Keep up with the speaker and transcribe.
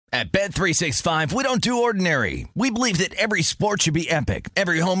At Bet365, we don't do ordinary. We believe that every sport should be epic.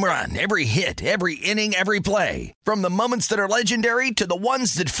 Every home run, every hit, every inning, every play. From the moments that are legendary to the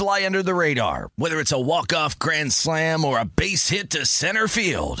ones that fly under the radar. Whether it's a walk-off grand slam or a base hit to center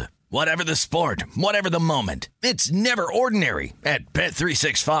field. Whatever the sport, whatever the moment. It's never ordinary at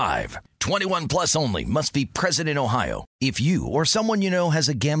Bet365. 21 plus only. Must be present in Ohio. If you or someone you know has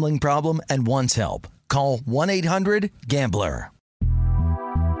a gambling problem and wants help, call 1-800-GAMBLER.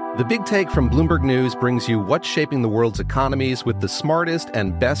 The Big Take from Bloomberg News brings you what's shaping the world's economies with the smartest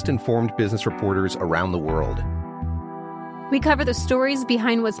and best-informed business reporters around the world. We cover the stories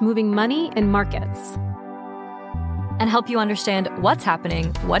behind what's moving money and markets, and help you understand what's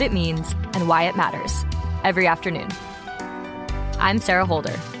happening, what it means, and why it matters every afternoon. I'm Sarah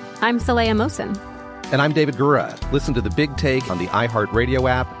Holder. I'm Saleha Mohsin. And I'm David Gura. Listen to The Big Take on the iHeartRadio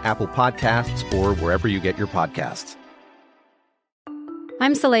app, Apple Podcasts, or wherever you get your podcasts.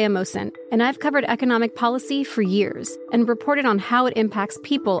 I'm Saleha Mohsin, and I've covered economic policy for years and reported on how it impacts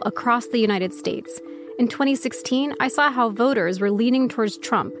people across the United States. In 2016, I saw how voters were leaning towards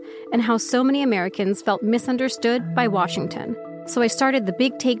Trump and how so many Americans felt misunderstood by Washington. So I started The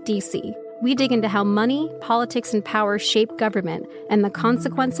Big Take DC. We dig into how money, politics, and power shape government and the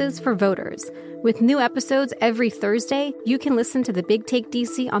consequences for voters. With new episodes every Thursday, you can listen to The Big Take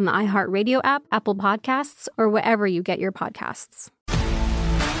DC on the iHeartRadio app, Apple Podcasts, or wherever you get your podcasts.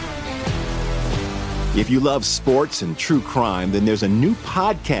 If you love sports and true crime, then there's a new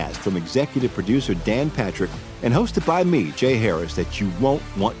podcast from executive producer Dan Patrick and hosted by me, Jay Harris, that you won't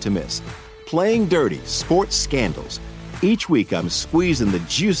want to miss. Playing Dirty: Sports Scandals. Each week, I'm squeezing the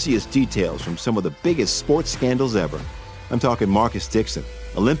juiciest details from some of the biggest sports scandals ever. I'm talking Marcus Dixon,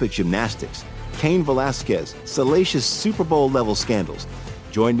 Olympic gymnastics, Cain Velasquez, salacious Super Bowl-level scandals.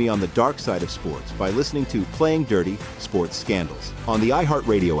 Join me on the dark side of sports by listening to Playing Dirty: Sports Scandals on the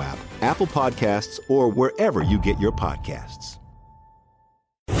iHeartRadio app, Apple Podcasts, or wherever you get your podcasts.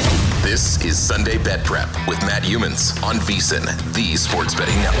 This is Sunday Bet Prep with Matt Humans on VSiN, the Sports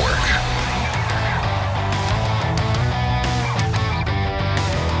Betting Network.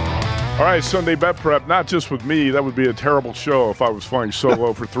 All right, Sunday Bet Prep, not just with me. That would be a terrible show if I was flying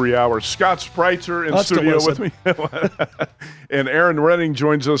solo for 3 hours. Scott Spreitzer in studio with me. And Aaron Redding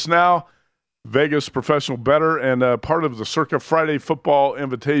joins us now, Vegas professional bettor and part of the Circa Friday Football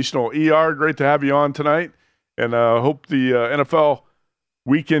Invitational. ER, great to have you on tonight. And hope the NFL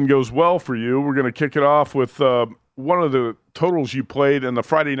weekend goes well for you. We're going to kick it off with one of the totals you played in the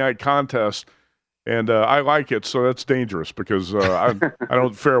Friday night contest. And I like it, so that's dangerous because I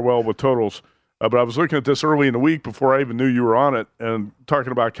don't fare well with totals. But I was looking at this early in the week before I even knew you were on it and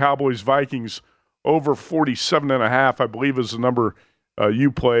talking about Cowboys-Vikings over 47.5, I believe is the number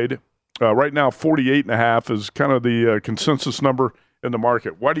you played. Right now, 48.5 is kind of the consensus number in the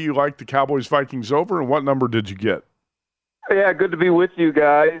market. Why do you like the Cowboys-Vikings over, and what number did you get? Yeah, good to be with you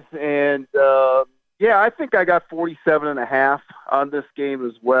guys. And, I think I got 47.5 on this game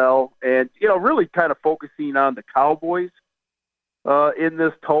as well. And, really kind of focusing on the Cowboys in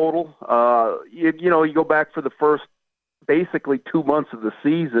this total. You go back for the first basically 2 months of the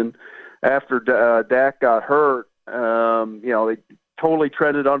season after Dak got hurt. They totally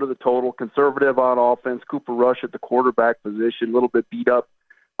trended under the total, conservative on offense. Cooper Rush at the quarterback position, a little bit beat up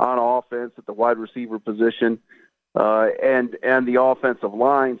on offense at the wide receiver position. And the offensive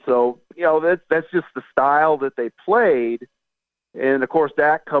line. So, that's just the style that they played. And, of course,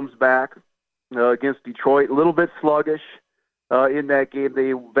 Dak comes back against Detroit, a little bit sluggish in that game.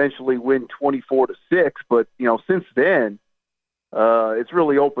 They eventually win 24-6. But, since then, it's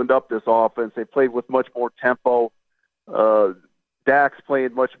really opened up this offense. They played with much more tempo. Dak's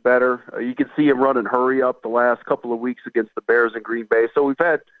playing much better. You can see him running hurry up the last couple of weeks against the Bears in Green Bay. So we've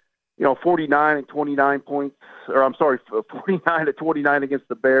had 49 and 29 points, 49 to 29 against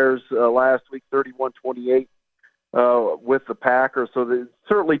the Bears last week, 31-28 with the Packers. So they're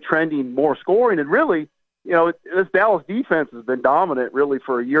certainly trending more scoring. And really, this Dallas defense has been dominant really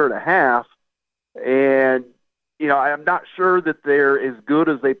for a year and a half. And, I'm not sure that they're as good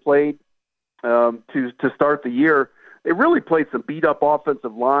as they played to start the year. They really played some beat-up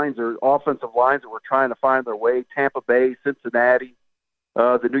offensive lines that were trying to find their way. Tampa Bay, Cincinnati,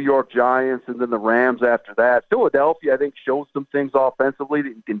 the New York Giants, and then the Rams after that. Philadelphia, I think, shows some things offensively that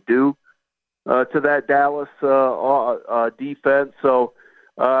you can do to that Dallas defense. So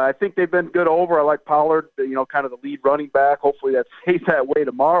I think they've been good over. I like Pollard, kind of the lead running back. Hopefully that stays that way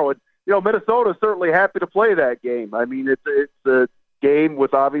tomorrow. And, Minnesota's certainly happy to play that game. I mean, it's a game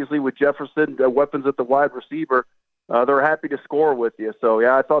with Jefferson, weapons at the wide receiver. They're happy to score with you. So,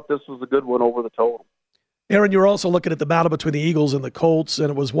 I thought this was a good one over the total. Aaron, you were also looking at the battle between the Eagles and the Colts, and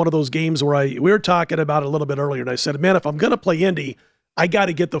it was one of those games where we were talking about it a little bit earlier, and I said, man, if I'm going to play Indy, I got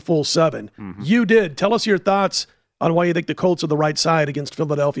to get the full 7. Mm-hmm. You did. Tell us your thoughts on why you think the Colts are the right side against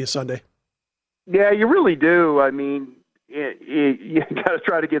Philadelphia Sunday. Yeah, you really do. I mean, you got to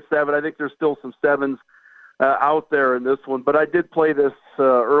try to get 7. I think there's still some 7s out there in this one, but I did play this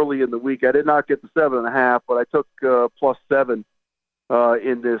early in the week. I did not get the 7.5, but I took +7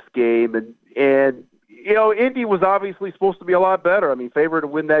 in this game, and you know, Indy was obviously supposed to be a lot better. I mean, favored to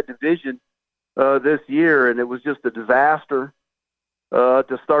win that division this year, and it was just a disaster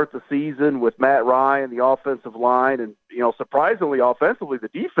to start the season with Matt Ryan, the offensive line, and you know, surprisingly, offensively, the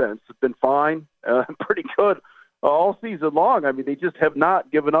defense has been fine, pretty good all season long. I mean, they just have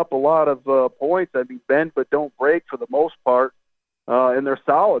not given up a lot of points. I mean, bend but don't break for the most part, and they're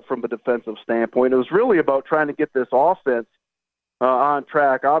solid from a defensive standpoint. It was really about trying to get this offense on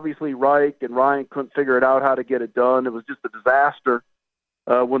track. Obviously, Reich and Ryan couldn't figure it out how to get it done. It was just a disaster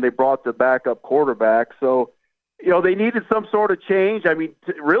when they brought the backup quarterback. So, you know, they needed some sort of change. I mean,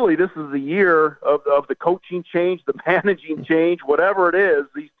 really, this is the year of the coaching change, the managing change, whatever it is.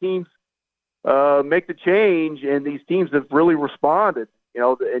 These teams make the change, and these teams have really responded. You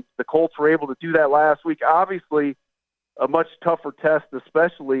know, the Colts were able to do that last week. Obviously, a much tougher test,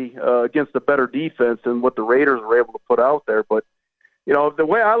 especially against a better defense than what the Raiders were able to put out there. But, you know, the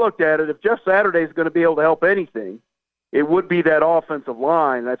way I looked at it, if Jeff Saturday is going to be able to help anything, it would be that offensive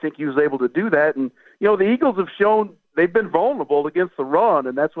line. I think he was able to do that. And, you know, the Eagles have shown they've been vulnerable against the run,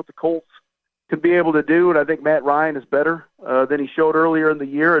 and that's what the Colts can be able to do. And I think Matt Ryan is better than he showed earlier in the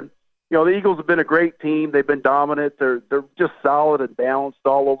year. And, you know, the Eagles have been a great team. They've been dominant. They're just solid and balanced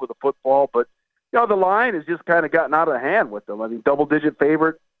all over the football. But, you know, the line has just kind of gotten out of hand with them. I mean, double-digit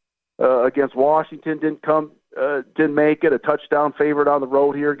favorite against Washington didn't make it. A touchdown favorite on the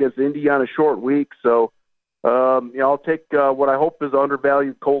road here against Indy on a short week. So, you know, I'll take what I hope is an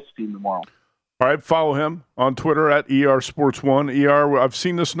undervalued Colts team tomorrow. All right, follow him on Twitter at ERSports1. ER, I've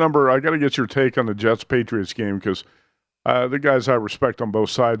seen this number. I got to get your take on the Jets-Patriots game because the guys I respect on both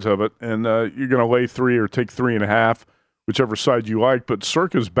sides of it, and you're going to lay 3 or take 3.5, whichever side you like. But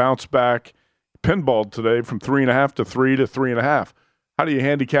Circa's bounced back, pinballed today from 3.5 to 3 to 3.5. How do you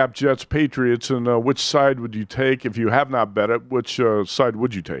handicap Jets-Patriots, and which side would you take? If you have not bet it, which side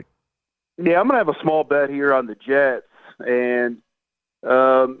would you take? Yeah, I'm going to have a small bet here on the Jets, and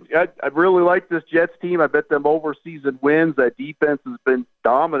I really like this Jets team. I bet them over season wins. That defense has been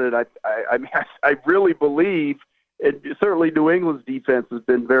dominant. I mean, I really believe, and certainly New England's defense has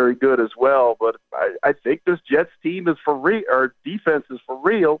been very good as well, but I think this Jets team is for real, or defense is for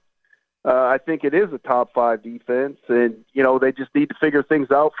real. I think it is a top 5 defense, and, you know, they just need to figure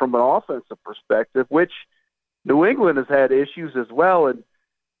things out from an offensive perspective, which New England has had issues as well. And,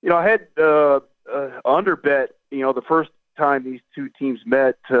 you know, I had underbet, you know, the first time these two teams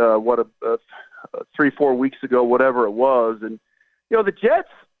met, 3-4 weeks ago, whatever it was. And, you know, the Jets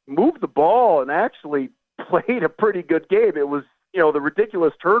moved the ball and actually played a pretty good game. It was, you know, the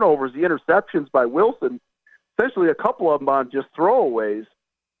ridiculous turnovers, the interceptions by Wilson, essentially a couple of them on just throwaways.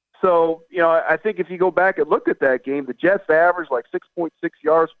 So, you know, I think if you go back and look at that game, the Jets averaged like 6.6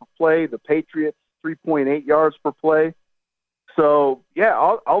 yards per play, the Patriots 3.8 yards per play. So,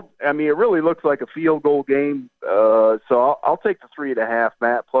 yeah, I mean, it really looks like a field goal game. So I'll take the 3.5,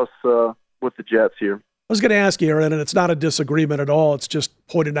 Matt, plus with the Jets here. I was going to ask you, Aaron, and it's not a disagreement at all. It's just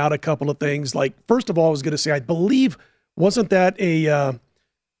pointing out a couple of things. Like, first of all, I was going to say, I believe, wasn't that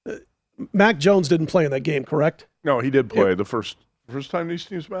Mac Jones didn't play in that game, correct? No, he did play the first time these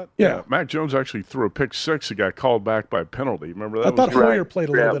teams met? Yeah. Mac Jones actually threw a pick 6. He got called back by a penalty. Remember that? I thought Hoyer played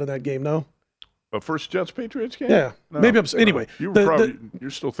a little bit in that game, no? The first Jets-Patriots game? Yeah. No, maybe anyway. You're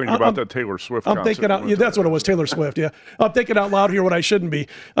still thinking about that Taylor Swift concert. I'm thinking out. Yeah, that's what it was, Taylor Swift, yeah. I'm thinking out loud here when I shouldn't be.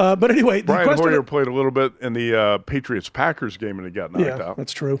 But anyway. Brian Hoyer played a little bit in the Patriots-Packers game, and he got knocked out. Yeah,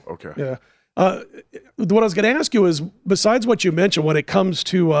 that's true. Okay. Yeah. What I was going to ask you is, besides what you mentioned, when it comes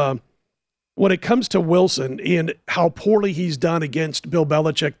to Wilson and how poorly he's done against Bill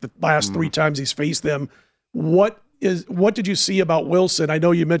Belichick the last 3 times he's faced them, what did you see about Wilson? I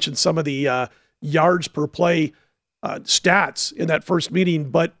know you mentioned some of the yards per play stats in that first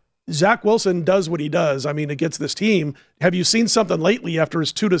meeting, but Zach Wilson does what he does. I mean, against this team, have you seen something lately after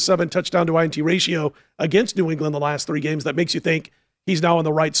his 2-to-7 touchdown to INT ratio against New England the last 3 games that makes you think he's now in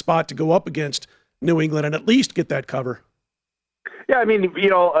the right spot to go up against New England and at least get that cover? Yeah, I mean, you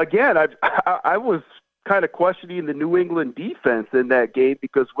know, again, I was kind of questioning the New England defense in that game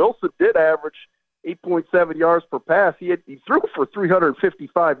because Wilson did average 8.7 yards per pass. He threw for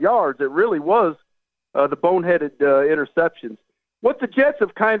 355 yards. It really was the boneheaded interceptions. What the Jets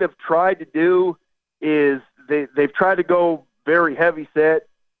have kind of tried to do is they've tried to go very heavy set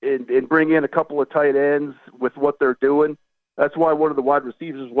and bring in a couple of tight ends with what they're doing. That's why one of the wide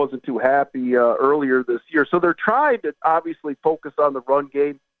receivers wasn't too happy earlier this year. So they're trying to obviously focus on the run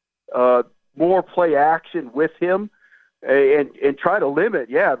game, more play action with him, and try to limit,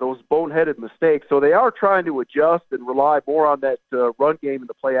 those boneheaded mistakes. So they are trying to adjust and rely more on that run game and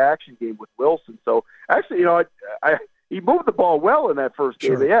the play action game with Wilson. So actually, he moved the ball well in that first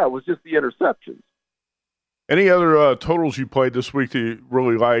game. Sure. But it was just the interceptions. Any other totals you played this week that you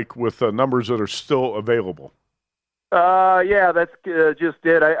really like with numbers that are still available? That's just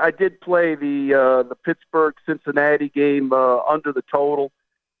it. I did play the Pittsburgh-Cincinnati game under the total,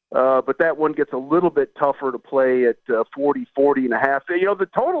 but that one gets a little bit tougher to play at 40.5. The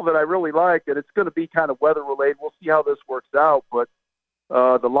total that I really like, and it's going to be kind of weather-related. We'll see how this works out, but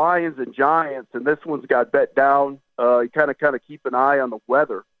the Lions and Giants, and this one's got bet down. You kind of keep an eye on the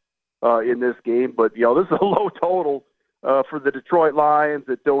weather in this game, but this is a low total for the Detroit Lions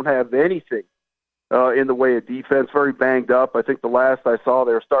that don't have anything in the way of defense, very banged up. I think the last I saw,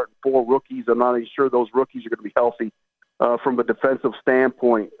 they were starting 4 rookies. I'm not even sure those rookies are going to be healthy from a defensive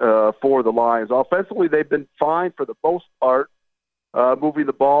standpoint for the Lions. Offensively, they've been fine for the most part, moving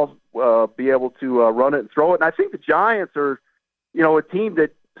the ball, be able to run it and throw it. And I think the Giants are, a team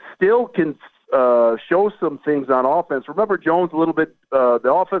that still can show some things on offense. Remember Jones a little bit.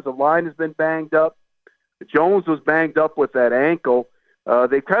 The offensive line has been banged up. Jones was banged up with that ankle.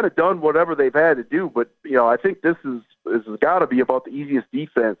 They've kind of done whatever they've had to do, but I think this has got to be about the easiest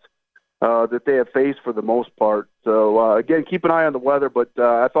defense that they have faced for the most part. So again, keep an eye on the weather, but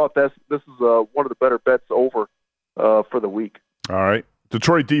I thought this is one of the better bets over for the week. All right,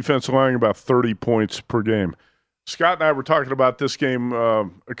 Detroit defense allowing about 30 points per game. Scott and I were talking about this game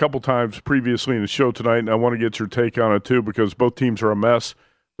a couple times previously in the show tonight, and I want to get your take on it too because both teams are a mess.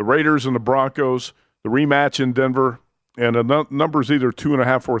 The Raiders and the Broncos, the rematch in Denver. And the number's either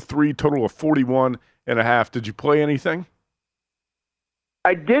 2.5 or 3, total of 41.5. Did you play anything?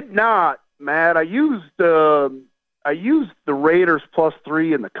 I did not, Matt. I used the Raiders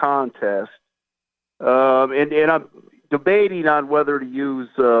 +3 in the contest, and I'm debating on whether to use.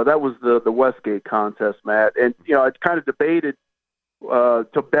 That was the Westgate contest, Matt. And I kind of debated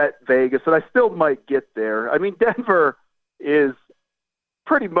to bet Vegas, and I still might get there. I mean, Denver is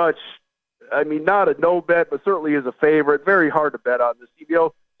pretty much. Not a no bet, but certainly is a favorite. Very hard to bet on this.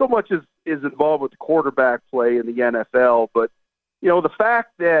 So much is involved with the quarterback play in the NFL. But, the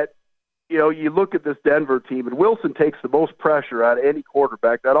fact that, you look at this Denver team, and Wilson takes the most pressure out of any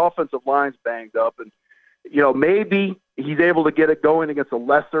quarterback. That offensive line's banged up. And, maybe he's able to get it going against a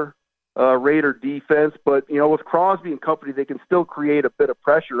lesser Raider defense. But, with Crosby and company, they can still create a bit of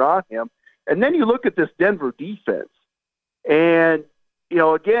pressure on him. And then you look at this Denver defense. And,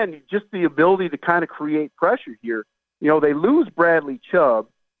 again, just the ability to kind of create pressure here. They lose Bradley Chubb.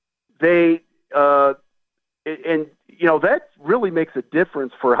 That really makes a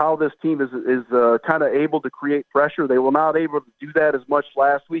difference for how this team is kind of able to create pressure. They were not able to do that as much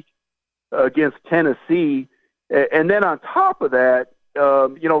last week against Tennessee. And then on top of that,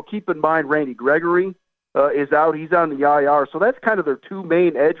 keep in mind Randy Gregory is out. He's on the IR. So that's kind of their 2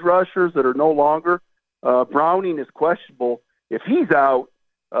 main edge rushers that are no longer. Browning is questionable. If he's out,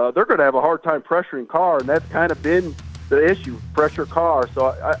 they're going to have a hard time pressuring Carr, and that's kind of been the issue, pressure Carr.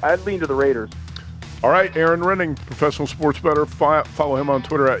 So I'd lean to the Raiders. All right, Aaron Renning, professional sports bettor. Follow him on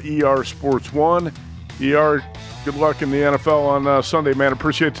Twitter at ERSports1. ER, good luck in the NFL on Sunday, man.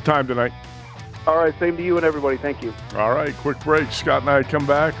 Appreciate the time tonight. All right, same to you and everybody. Thank you. All right, quick break. Scott and I come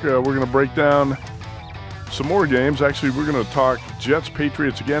back. We're going to break down some more games. Actually, we're going to talk Jets,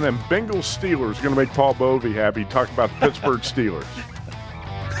 Patriots again, and Bengals, Steelers. Going to make Paul Bovey happy. Talk about the Pittsburgh Steelers.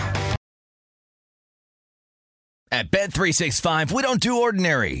 At Bet365, we don't do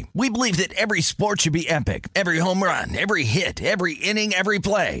ordinary. We believe that every sport should be epic. Every home run, every hit, every inning, every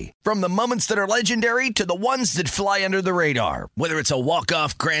play. From the moments that are legendary to the ones that fly under the radar. Whether it's a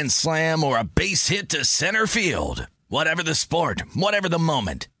walk-off grand slam or a base hit to center field. Whatever the sport, whatever the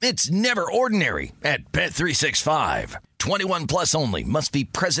moment. It's never ordinary at Bet365. 21 plus only. Must be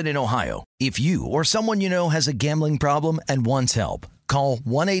present in Ohio. If you or someone you know has a gambling problem and wants help, call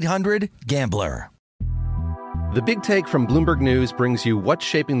 1-800-GAMBLER. The Big Take from Bloomberg News brings you what's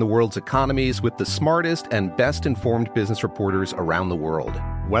shaping the world's economies with the smartest and best-informed business reporters around the world.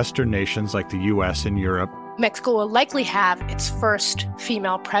 Western nations like the U.S. and Europe. Mexico will likely have its first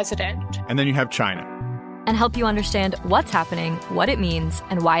female president. And then you have China. And help you understand what's happening, what it means,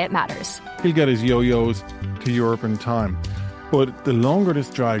 and why it matters. He'll get his yo-yos to Europe in time. But the longer this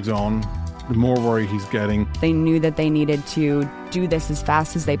drags on, the more worry he's getting. They knew that they needed to do this as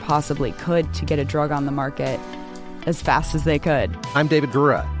fast as they possibly could to get a drug on the market as fast as they could. I'm David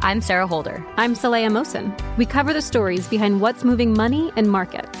Gura. I'm Sarah Holder. I'm Saleha Mohsen. We cover the stories behind what's moving money and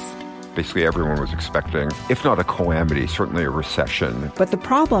markets. Basically, everyone was expecting, if not a calamity, certainly a recession. But the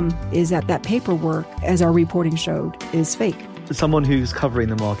problem is that paperwork, as our reporting showed, is fake. As someone who's covering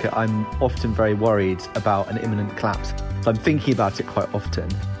the market, I'm often very worried about an imminent collapse. So I'm thinking about it quite often.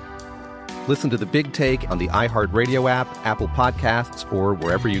 Listen to The Big Take on the iHeartRadio app, Apple Podcasts, or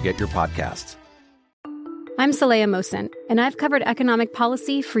wherever you get your podcasts. I'm Saleha Mohsen, and I've covered economic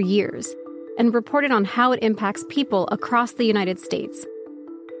policy for years and reported on how it impacts people across the United States.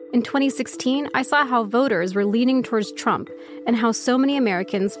 In 2016, I saw how voters were leaning towards Trump and how so many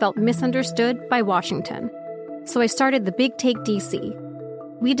Americans felt misunderstood by Washington. So I started The Big Take DC.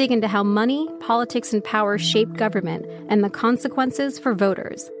 We dig into how money, politics, and power shape government and the consequences for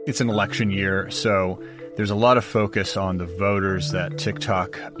voters. It's an election year, so there's a lot of focus on the voters that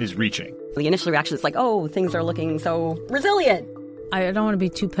TikTok is reaching. The initial reaction is like, oh, things are looking so resilient. I don't want to be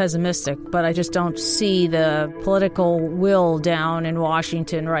too pessimistic, but I just don't see the political will down in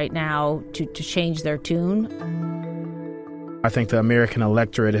Washington right now to change their tune. I think the American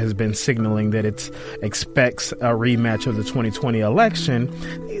electorate has been signaling that it expects a rematch of the 2020 election.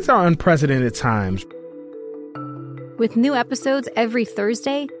 These are unprecedented times. With new episodes every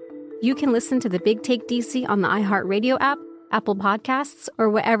Thursday, you can listen to The Big Take DC on the iHeartRadio app, Apple Podcasts, or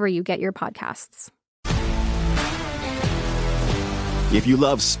wherever you get your podcasts. If you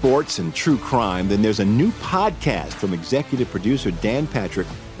love sports and true crime, then there's a new podcast from executive producer Dan Patrick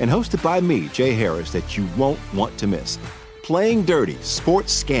and hosted by me, Jay Harris, that you won't want to miss. Playing Dirty: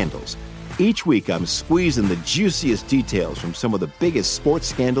 Sports Scandals. Each week, I'm squeezing the juiciest details from some of the biggest sports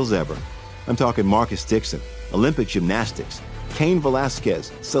scandals ever. I'm talking Marcus Dixon, Olympic gymnastics, Cain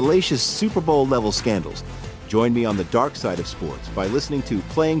Velasquez, salacious Super Bowl-level scandals. Join me on the dark side of sports by listening to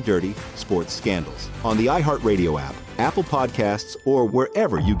Playing Dirty: Sports Scandals on the iHeartRadio app, Apple Podcasts, or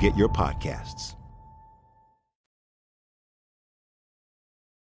wherever you get your podcasts.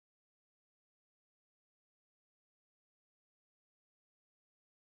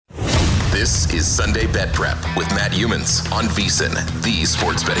 This is Sunday Bet Prep with Matt Humans on VSiN, the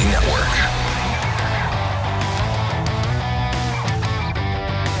Sports Betting Network.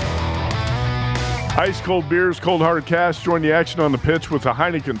 Ice cold beers, cold hard cash. Join the action on the pitch with the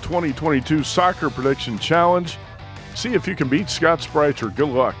Heineken 2022 Soccer Prediction Challenge. See if you can beat Scott Spreitzer. Good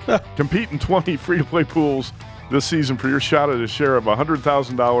luck. Compete in 20 free-to-play pools this season for your shot at a share of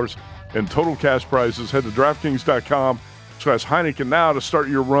 $100,000 in total cash prizes. Head to DraftKings.com/Heineken now to start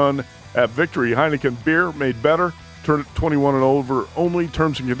your run at victory. Heineken beer made better. Turn 21 and over only.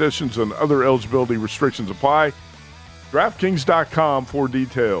 Terms and conditions and other eligibility restrictions apply. DraftKings.com for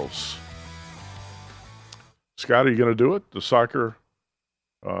details. Scott, are you going to do it? The soccer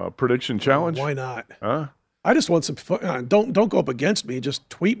prediction challenge? Why not? Huh? I just want some fun. Don't go up against me. Just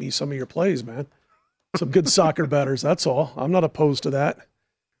tweet me some of your plays, man. Some good soccer bettors. That's all. I'm not opposed to that.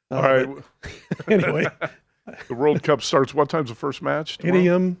 All right. Anyway. The World Cup starts. What time's the first match? 8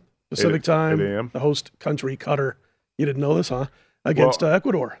 a.m. Pacific time. 8 a.m. The host country, Qatar. You didn't know this, huh? Against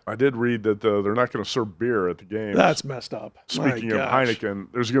Ecuador. I did read that they're not going to serve beer at the games. That's messed up. Speaking of Heineken,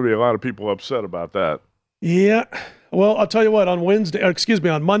 there's going to be a lot of people upset about that. Yeah. Well, I'll tell you what, on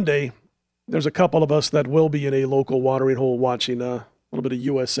Monday, there's a couple of us that will be in a local watering hole watching a little bit of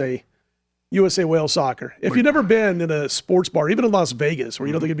USA Wales soccer. If you've never been in a sports bar, even in Las Vegas, where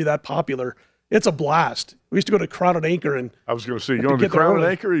you know they can be that popular, it's a blast. We used to go to Crown and Anchor. And I was going to say, you going to Crown and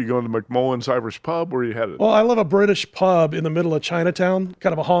Anchor, or you going to McMullen's Irish Pub? Where are you headed? Well, I love a British pub in the middle of Chinatown,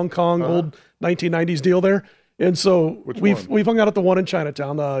 kind of a Hong Kong old 1990s deal there. And so we've hung out at the one in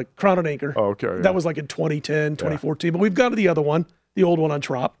Chinatown, Crown and Anchor. Oh, okay. Yeah. That was like in 2010, 2014. But we've got to the other one, the old one on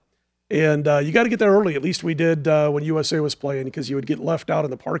Trop. And you got to get there early. At least we did when USA was playing, because you would get left out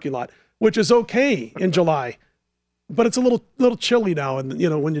in the parking lot, which is okay in July. But it's a little chilly now,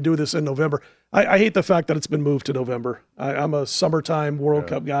 and when you do this in November. I hate the fact that it's been moved to November. I'm a summertime World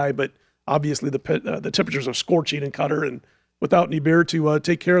Cup guy, but obviously the temperatures are scorching in Qatar, and without any beer to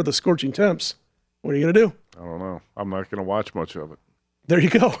take care of the scorching temps, what are you going to do? I don't know. I'm not going to watch much of it. There you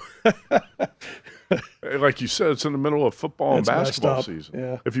go. Like you said, it's in the middle of football and basketball season.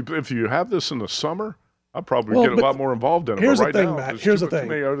 Yeah. If you have this in the summer, I'll probably get a lot more involved in it. Here's but right the thing, now, Matt. There's too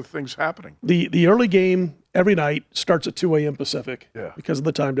many other things happening. The early game every night starts at 2 a.m. Pacific because of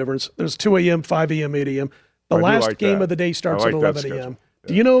the time difference. There's 2 a.m., 5 a.m., 8 a.m. The last game of the day starts at 11 a.m. Yeah.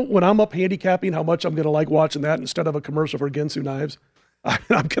 Do you know when I'm up handicapping how much I'm going to like watching that instead of a commercial for Ginsu knives? I'm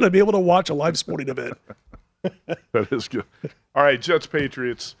going to be able to watch a live sporting event. That is good. All right,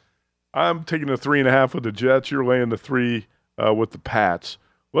 Jets-Patriots. I'm taking the 3.5 with the Jets. You're laying the 3 with the Pats.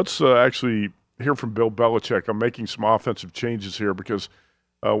 Let's actually hear from Bill Belichick. I'm making some offensive changes here because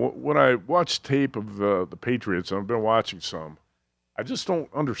when I watch tape of the Patriots, and I've been watching some, I just don't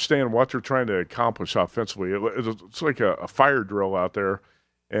understand what they're trying to accomplish offensively. It's like a fire drill out there.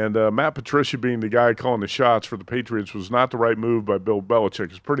 And Matt Patricia being the guy calling the shots for the Patriots was not the right move by Bill Belichick.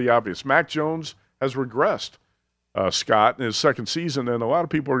 It's pretty obvious. Mac Jones has regressed, Scott, in his second season, and a lot of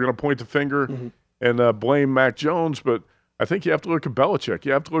people are going to point the finger and blame Mac Jones, but I think you have to look at Belichick.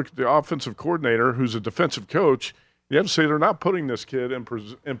 You have to look at the offensive coordinator, who's a defensive coach. You have to say they're not putting this kid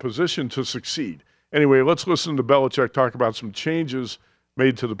in position to succeed. Anyway, let's listen to Belichick talk about some changes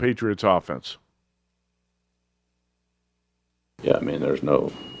made to the Patriots offense. Yeah, I mean, there's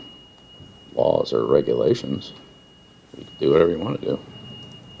no laws or regulations. You can do whatever you want to do.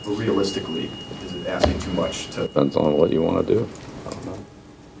 But realistically, is it asking too much? Depends on what you want to do. I don't know.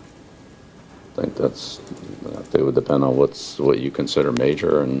 I think it would depend on what you consider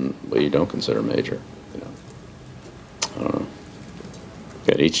major and what you don't consider major. I don't know.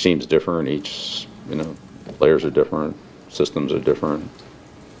 Yeah, each team's different. Players are different. Systems are different.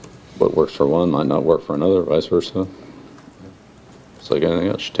 What works for one might not work for another, vice versa. It's like anything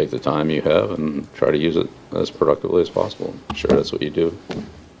else. You take the time you have and try to use it as productively as possible. Sure, that's what you do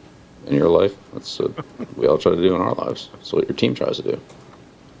in your life. That's what we all try to do in our lives. That's what your team tries to do.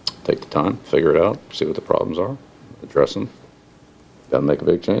 Take the time, figure it out, see what the problems are, address them. Got to make a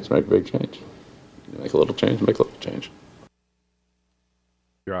big change, make a big change. Make a little change, make a little change.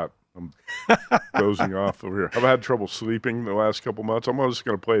 God, I'm dozing off over here. I've had trouble sleeping the last couple months. I'm just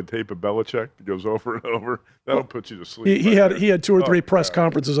going to play a tape of Belichick that goes over and over. That'll put you to sleep. He had 2 or 3 press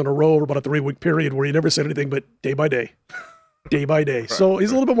conferences in a row over about a 3-week period where he never said anything but day by day. Day by day. Right. So he's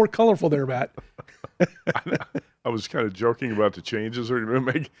a little bit more colorful there, Matt. I was kind of joking about the changes they're going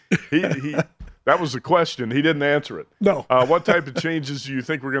to make. That was the question. He didn't answer it. No. What type of changes do you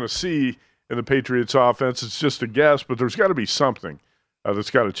think we're going to see in the Patriots offense? It's just a guess, but there's got to be something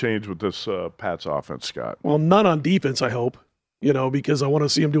that's got to change with this Pats offense, Scott. Well, none on defense, I hope, because I want to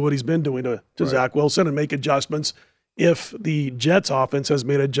see him do what he's been doing to Zach Wilson and make adjustments if the Jets offense has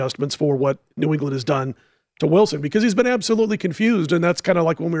made adjustments for what New England has done to Wilson, because he's been absolutely confused. And that's kind of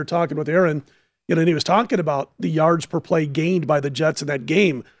like when we were talking with Aaron, and he was talking about the yards per play gained by the Jets in that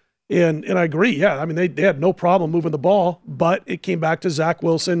game. And I agree. Yeah. I mean, they had no problem moving the ball, but it came back to Zach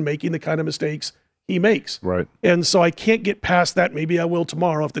Wilson making the kind of mistakes he makes. Right. And so I can't get past that. Maybe I will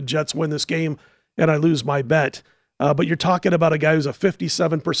tomorrow if the Jets win this game and I lose my bet. But you're talking about a guy who's a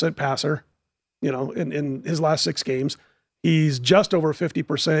 57% passer, in his last 6 games. He's just over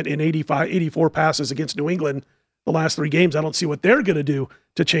 50% in 84 passes against New England the last 3 games. I don't see what they're going to do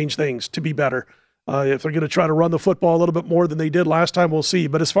to change things to be better. If they're going to try to run the football a little bit more than they did last time, we'll see.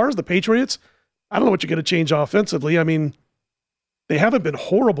 But as far as the Patriots, I don't know what you're going to change offensively. I mean, they haven't been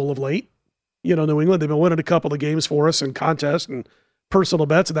horrible of late. New England, they've been winning a couple of games for us in contests and personal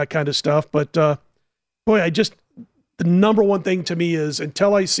bets and that kind of stuff. But, the number one thing to me is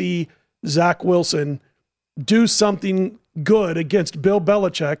until I see Zach Wilson do something good against Bill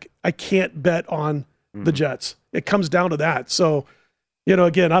Belichick, I can't bet on the Jets. It comes down to that. So,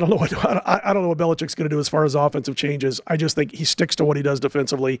 again, I don't know what Belichick's going to do as far as offensive changes. I just think he sticks to what he does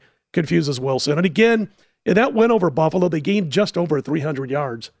defensively, confuses Wilson. And again, in that win over Buffalo, they gained just over 300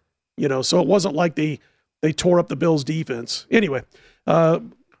 yards. So it wasn't like they tore up the Bills' defense. Anyway,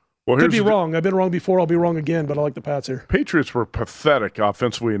 could be wrong. I've been wrong before. I'll be wrong again, but I like the Pats here. Patriots were pathetic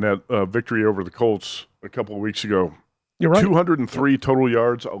offensively in that victory over the Colts a couple of weeks ago. You're right. 203 total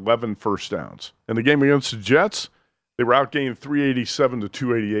yards, 11 first downs. In the game against the Jets, they were outgained 387 to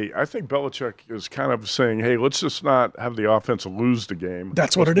 288. I think Belichick is kind of saying, hey, let's just not have the offense lose the game.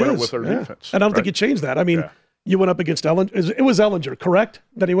 That's what it is. With our defense. And I don't think you changed that. I mean, you went up against Ellinger. It was Ellinger, correct,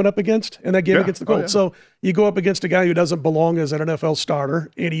 that he went up against in that game against the Colts. So you go up against a guy who doesn't belong as an NFL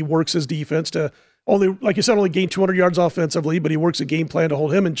starter, and he works his defense to only, like you said, only gain 200 yards offensively, but he works a game plan to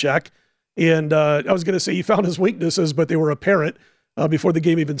hold him in check. And I was going to say he found his weaknesses, but they were apparent before the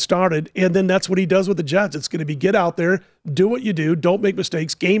game even started. And then that's what he does with the Jets. It's going to be get out there, do what you do, don't make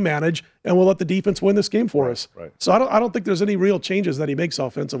mistakes, game manage, and we'll let the defense win this game for us. Right. So I don't think there's any real changes that he makes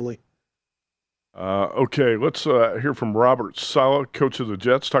offensively. Okay, let's hear from Robert Saleh, coach of the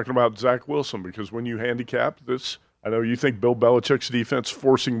Jets, talking about Zach Wilson, because when you handicap this, I know you think Bill Belichick's defense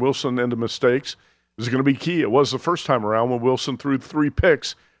forcing Wilson into mistakes is going to be key. It was the first time around when Wilson threw 3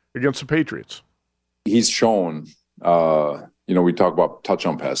 picks against the Patriots. He's shown, we talk about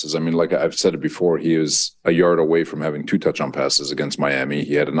touchdown passes. I mean, like I've said it before, he is a yard away from having 2 touchdown passes against Miami.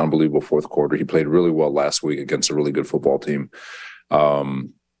 He had an unbelievable fourth quarter. He played really well last week against a really good football team.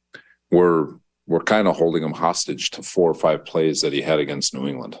 we're kind of holding him hostage to 4 or 5 plays that he had against New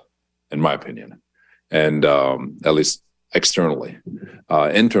England, in my opinion, and at least externally.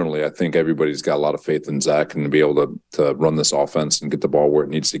 Internally, I think everybody's got a lot of faith in Zach and to be able to run this offense and get the ball where it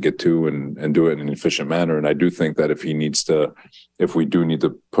needs to get to and do it in an efficient manner. And I do think that if we do need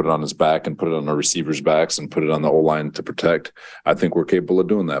to put it on his back and put it on the receivers' backs and put it on the O-line to protect, I think we're capable of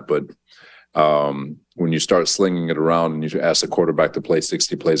doing that. But when you start slinging it around and you ask the quarterback to play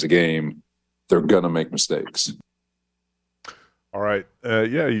 60 plays a game, they're going to make mistakes. All right.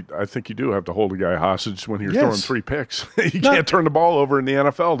 I think you do have to hold a guy hostage when you're throwing 3 picks. You can't turn the ball over in the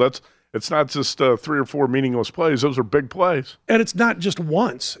NFL. It's not just 3 or 4 meaningless plays. Those are big plays. And it's not just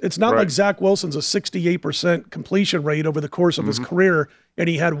once. It's not like Zach Wilson's a 68% completion rate over the course of his career, and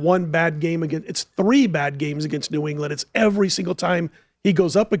he had 1 bad game against – it's 3 bad games against New England. It's every single time he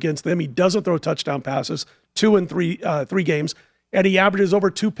goes up against them. He doesn't throw touchdown passes, 2 in 3 games, and he averages over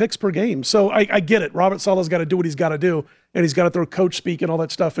 2 picks per game. So I get it. Robert Saleh's got to do what he's got to do, and he's got to throw coach speak and all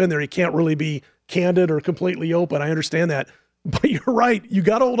that stuff in there. He can't really be candid or completely open. I understand that. But you're right. You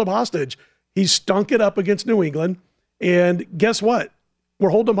got to hold him hostage. He stunk it up against New England, and guess what?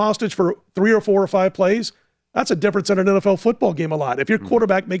 We're holding him hostage for 3 or 4 or 5 plays. That's a difference in an NFL football game a lot. If your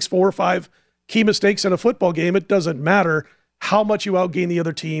quarterback makes 4 or 5 key mistakes in a football game, it doesn't matter how much you outgain the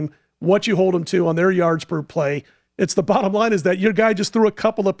other team, what you hold them to on their yards per play. It's the bottom line is that your guy just threw a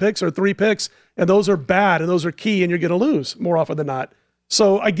couple of picks or 3 picks, and those are bad and those are key, and you're going to lose more often than not.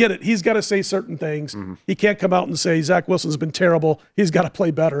 So I get it. He's got to say certain things. He can't come out and say Zach Wilson's been terrible. He's got to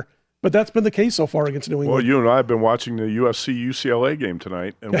play better. But that's been the case so far against New England. Well, you and I have been watching the USC-UCLA game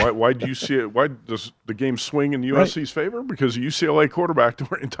tonight. And why do you see it? Why does the game swing in USC's favor? Because the UCLA quarterback,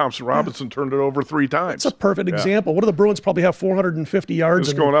 Dorian Thompson-Robinson, turned it over 3 times. That's a perfect example. What do the Bruins probably have 450 yards?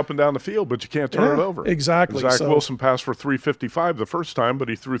 It's going up and down the field, but you can't turn it over. Exactly. Zach Wilson passed for 355 the first time, but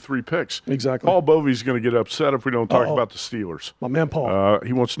he threw 3 picks. Exactly. Paul Bovey's going to get upset if we don't talk about the Steelers. My man Paul.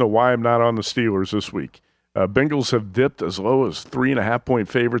 He wants to know why I'm not on the Steelers this week. Bengals have dipped as low as 3.5-point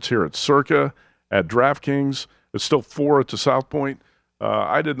favorites here at Circa. At DraftKings, it's still 4 at the South Point.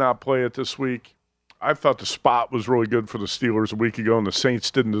 I did not play it this week. I thought the spot was really good for the Steelers a week ago, and the Saints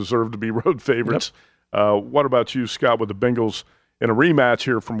didn't deserve to be road favorites. Yep. What about you, Scott, with the Bengals in a rematch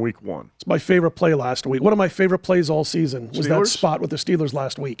here from week 1? It's my favorite play last week. One of my favorite plays all season was that spot with the Steelers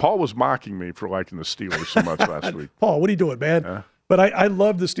last week. Paul was mocking me for liking the Steelers so much last week. Paul, what are you doing, man? But I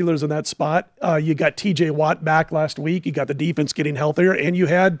love the Steelers in that spot. You got T.J. Watt back last week. You got the defense getting healthier, and you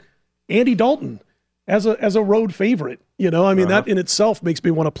had Andy Dalton as a road favorite. That in itself makes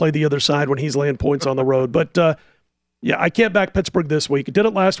me want to play the other side when he's laying points on the road. But, I can't back Pittsburgh this week. I did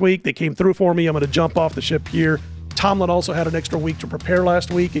it last week. They came through for me. I'm going to jump off the ship here. Tomlin also had an extra week to prepare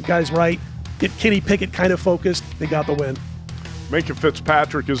last week. You guys right. Get Kenny Pickett kind of focused. They got the win. Minkah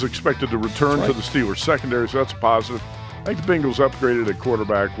Fitzpatrick is expected to return to the Steelers secondary, so that's a positive. I think the Bengals upgraded at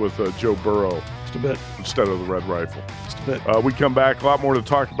quarterback with Joe Burrow just a bit instead of the Red Rifle. Just a bit. We come back, a lot more to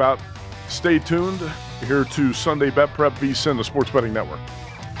talk about. Stay tuned here to Sunday Bet Prep VSiN, the Sports Betting Network.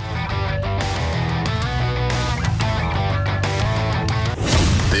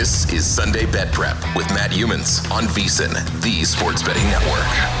 This is Sunday Bet Prep with Matt Humans on VSiN, the Sports Betting Network.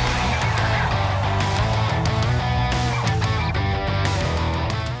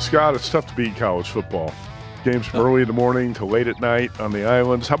 Scott, it's tough to beat college football. Games from early in the morning to late at night on the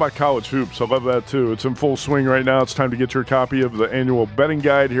islands. How about college hoops? I love that too. It's in full swing right now. It's time to get your copy of the annual betting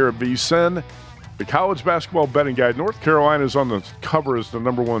guide here at VSiN. The College Basketball Betting Guide. North Carolina is on the cover as the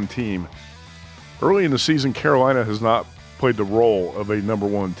number 1 team. Early in the season, Carolina has not played the role of a number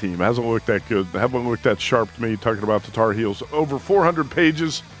 1 team. It hasn't looked that good. They haven't looked that sharp to me, talking about the Tar Heels. Over 400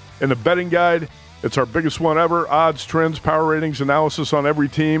 pages in the betting guide. It's our biggest one ever. Odds, trends, power ratings, analysis on every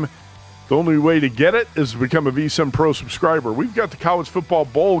team. The only way to get it is to become a VSiN Pro subscriber. We've got the College Football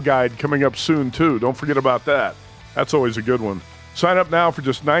Bowl Guide coming up soon, too. Don't forget about that. That's always a good one. Sign up now for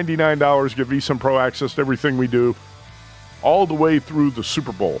just $99. Get VSiN Pro access to everything we do all the way through the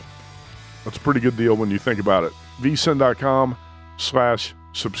Super Bowl. That's a pretty good deal when you think about it.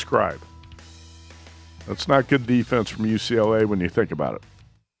 VSiN.com/subscribe. That's not good defense from UCLA when you think about it.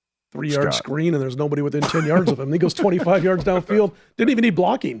 3-yard screen, and there's nobody within 10 yards of him. He goes 25 yards downfield. Didn't even need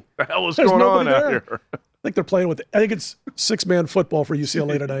blocking. The hell is going on out here? I think they're playing with – I think it's 6-man football for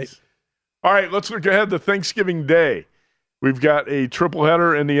UCLA tonight. All right, let's look ahead to Thanksgiving Day. We've got a triple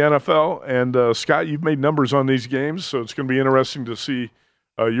header in the NFL, and Scott, you've made numbers on these games, so it's going to be interesting to see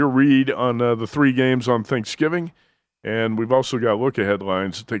your read on the 3 games on Thanksgiving. And we've also got look-ahead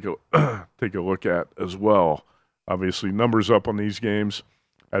lines to take a look at as well. Obviously, numbers up on these games.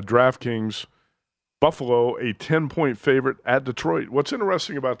 At DraftKings, Buffalo, a 10-point favorite at Detroit. What's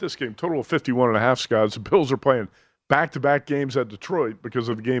interesting about this game, total of 51.5, Scott, the Bills are playing back-to-back games at Detroit because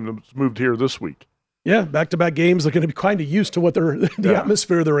of the game that's moved here this week. Yeah, back-to-back games. They're going to be kind of used to what the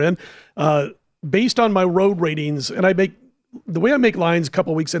atmosphere they're in. Based on my road ratings, and the way I make lines a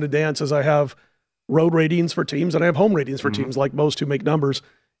couple weeks in advance is I have road ratings for teams and I have home ratings for teams, like most who make numbers.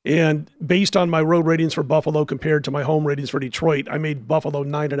 And based on my road ratings for Buffalo compared to my home ratings for Detroit, I made Buffalo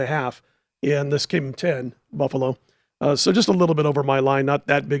 9.5. And this came 10, Buffalo. So just a little bit over my line, not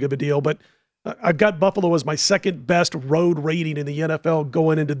that big of a deal. But I've got Buffalo as my second best road rating in the NFL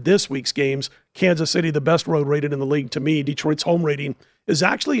going into this week's games. Kansas City, the best road rated in the league to me. Detroit's home rating is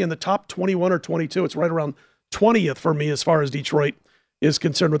actually in the top 21 or 22. It's right around 20th for me as far as Detroit is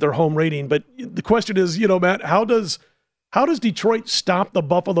concerned with their home rating. But the question is, Matt, how does Detroit stop the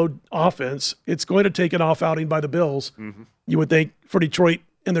Buffalo offense? It's going to take an off outing by the Bills. You would think for Detroit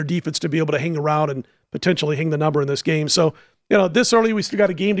and their defense to be able to hang around and potentially hang the number in this game. So, this early, we still got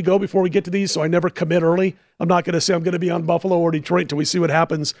a game to go before we get to these, so I never commit early. I'm not going to say I'm going to be on Buffalo or Detroit until we see what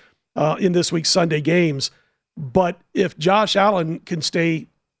happens in this week's Sunday games. But if Josh Allen can stay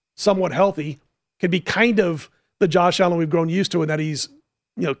somewhat healthy, can be kind of the Josh Allen we've grown used to in that he's,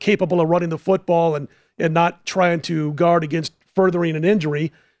 capable of running the football and not trying to guard against furthering an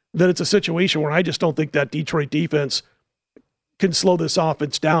injury, then it's a situation where I just don't think that Detroit defense can slow this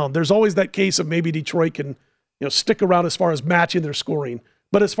offense down. There's always that case of maybe Detroit can, stick around as far as matching their scoring.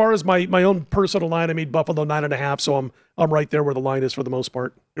 But as far as my own personal line, I made Buffalo 9.5, so I'm right there where the line is for the most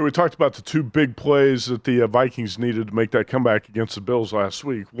part. We talked about the two big plays that the Vikings needed to make that comeback against the Bills last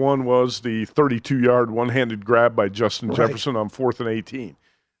week. One was the 32-yard one-handed grab by Justin Jefferson on 4th and 18.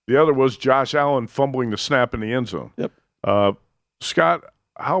 The other was Josh Allen fumbling the snap in the end zone. Yep. Scott,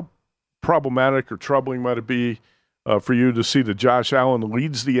 how problematic or troubling might it be for you to see that Josh Allen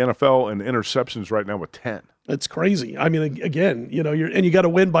leads the NFL in interceptions right now with 10? It's crazy. I mean, again, you got to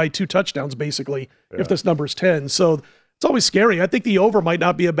win by 2 touchdowns basically if this number's 10. So it's always scary. I think the over might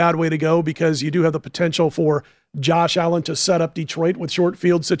not be a bad way to go because you do have the potential for Josh Allen to set up Detroit with short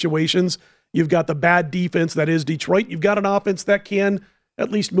field situations. You've got the bad defense that is Detroit. You've got an offense that can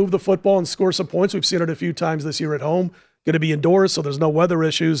at least move the football and score some points. We've seen it a few times this year at home. Going to be indoors, so there's no weather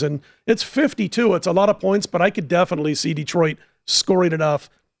issues. And it's 52. It's a lot of points, but I could definitely see Detroit scoring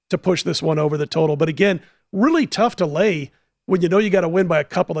enough to push this one over the total. But again, really tough to lay when you got to win by a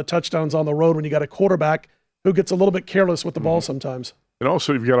couple of touchdowns on the road when you got a quarterback who gets a little bit careless with the ball sometimes. And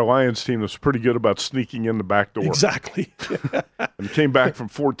also you've got a Lions team that's pretty good about sneaking in the back door. Exactly. And came back from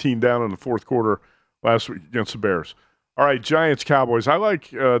 14 down in the fourth quarter last week against the Bears. All right, Giants, Cowboys. I like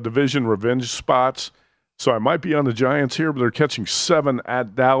division revenge spots, so I might be on the Giants here, but they're catching 7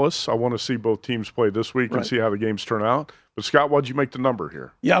 at Dallas. I want to see both teams play this week and see how the games turn out. But, Scott, why'd you make the number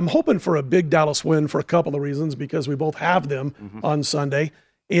here? Yeah, I'm hoping for a big Dallas win for a couple of reasons because we both have them on Sunday.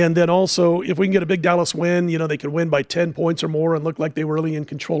 And then also, if we can get a big Dallas win, they could win by 10 points or more and look like they were really in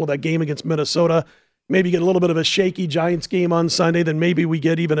control of that game against Minnesota. Maybe get a little bit of a shaky Giants game on Sunday, then maybe we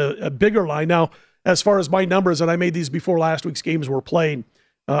get even a bigger line. Now, as far as my numbers, and I made these before last week's games were played,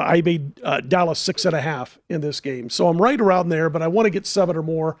 I made Dallas 6.5 in this game. So I'm right around there, but I want to get 7 or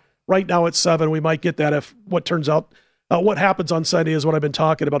more. Right now it's 7. We might get that if what turns out, what happens on Sunday is what I've been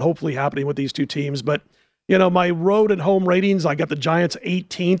talking about, hopefully happening with these two teams. But, my road and home ratings, I got the Giants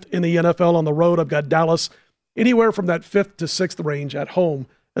 18th in the NFL on the road. I've got Dallas anywhere from that 5th to 6th range at home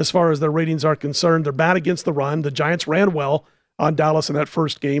as far as their ratings are concerned. They're bad against the run. The Giants ran well on Dallas in that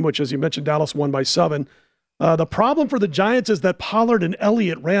first game, which, as you mentioned, Dallas won by 7. The problem for the Giants is that Pollard and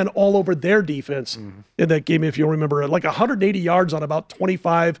Elliott ran all over their defense in that game, if you'll remember. Like 180 yards on about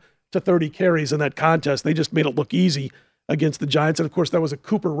 25 to 30 carries in that contest. They just made it look easy against the Giants. And, of course, that was a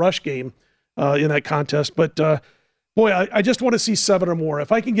Cooper Rush game in that contest. But, I just want to see 7 or more.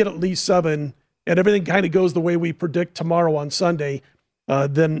 If I can get at least 7 and everything kind of goes the way we predict tomorrow on Sunday,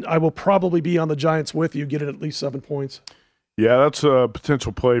 then I will probably be on the Giants with you, getting at least 7 points. Yeah, that's a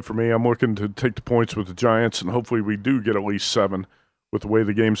potential play for me. I'm looking to take the points with the Giants, and hopefully we do get at least 7 with the way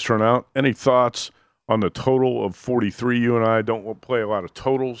the games turn out. Any thoughts on the total of 43? You and I don't play a lot of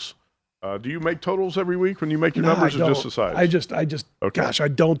totals. Do you make totals every week when you make your numbers, or just the sides? I just, okay. Gosh, I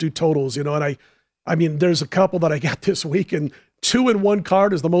don't do totals, and I mean, there's a couple that I got this week, and 2 in 1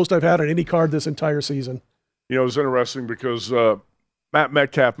 card is the most I've had on any card this entire season. It's interesting because Matt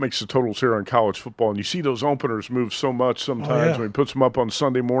Metcalf makes the totals here on college football, and you see those openers move so much sometimes when he puts them up on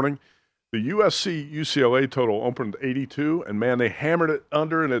Sunday morning. The USC-UCLA total opened 82, and, man, they hammered it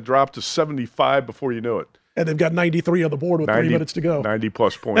under, and it dropped to 75 before you knew it. And they've got 93 on the board with 3 minutes to go.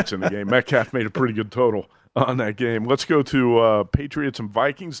 90-plus points in the game. Metcalf made a pretty good total on that game. Let's go to Patriots and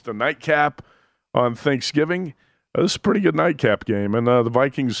Vikings, the nightcap on Thanksgiving. This is a pretty good nightcap game, and the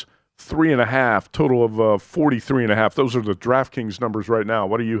Vikings 3.5, total of 43.5. Those are the DraftKings numbers right now.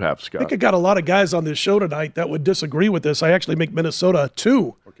 What do you have, Scott? I think I got a lot of guys on this show tonight that would disagree with this. I actually make Minnesota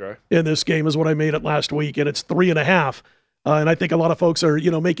 2 in this game is what I made it last week, and it's 3.5. And I think a lot of folks are,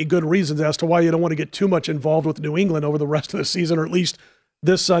 making good reasons as to why you don't want to get too much involved with New England over the rest of the season, or at least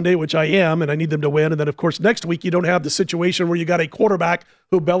this Sunday, which I am, and I need them to win. And then, of course, next week you don't have the situation where you got a quarterback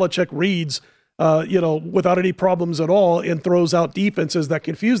who Belichick reads without any problems at all and throws out defenses that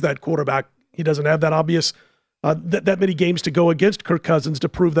confuse that quarterback. He doesn't have that obvious, that many games to go against Kirk Cousins to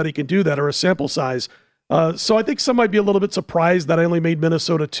prove that he can do that, or a sample size. So I think some might be a little bit surprised that I only made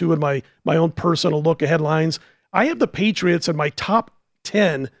Minnesota 2 in my own personal look ahead lines. I have the Patriots in my top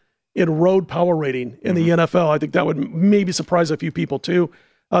 10 in road power rating in the NFL. I think that would maybe surprise a few people too.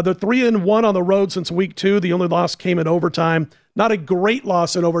 They're 3-1 on the road since week 2. The only loss came in overtime. Not a great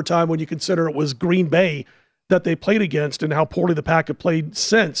loss in overtime when you consider it was Green Bay that they played against and how poorly the Pack have played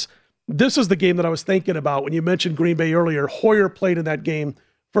since. This is the game that I was thinking about when you mentioned Green Bay earlier. Hoyer played in that game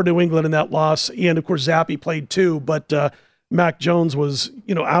for New England in that loss, and of course Zappi played too, but Mac Jones was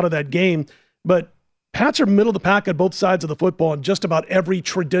out of that game. But Pats are middle of the pack on both sides of the football in just about every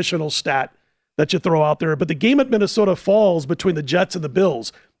traditional stat that you throw out there. But the game at Minnesota falls between the Jets and the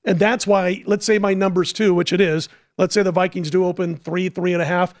Bills. And that's why, let's say my number's 2, which it is. Let's say the Vikings do open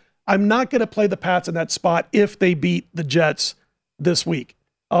 3.5. I'm not going to play the Pats in that spot if they beat the Jets this week.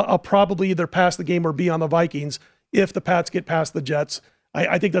 I'll probably either pass the game or be on the Vikings if the Pats get past the Jets.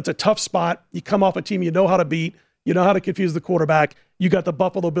 I think that's a tough spot. You come off a team you know how to beat. You know how to confuse the quarterback. You got the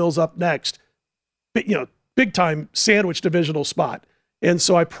Buffalo Bills up next. Big time sandwich divisional spot. And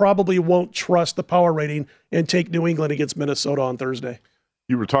so I probably won't trust the power rating and take New England against Minnesota on Thursday.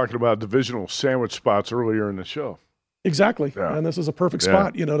 You were talking about divisional sandwich spots earlier in the show. Exactly. Yeah. And this is a perfect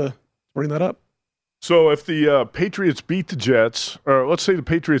spot, to bring that up. So if the Patriots beat the Jets, or let's say the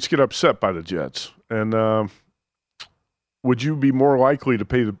Patriots get upset by the Jets, and would you be more likely to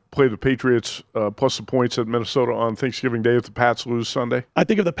play the Patriots plus the points at Minnesota on Thanksgiving Day if the Pats lose Sunday? I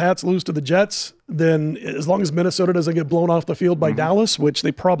think if the Pats lose to the Jets, then as long as Minnesota doesn't get blown off the field by Dallas, which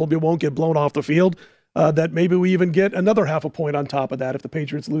they probably won't get blown off the field, that maybe we even get another half a point on top of that if the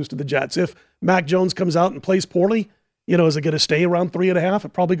Patriots lose to the Jets. If Mac Jones comes out and plays poorly, is it going to stay around 3.5? It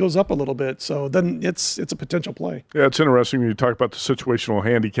probably goes up a little bit. So then it's a potential play. Yeah, it's interesting when you talk about the situational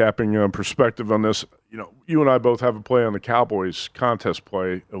handicapping perspective on this. You and I both have a play on the Cowboys, contest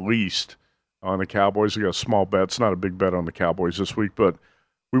play, at least on the Cowboys. We got a small bet. It's not a big bet on the Cowboys this week, but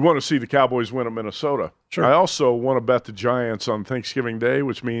we want to see the Cowboys win at Minnesota. Sure. I also want to bet the Giants on Thanksgiving Day,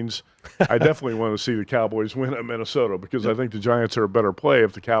 which means I definitely want to see the Cowboys win at Minnesota because I think the Giants are a better play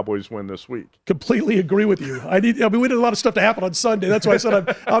if the Cowboys win this week. Completely agree with you. We need a lot of stuff to happen on Sunday. That's why I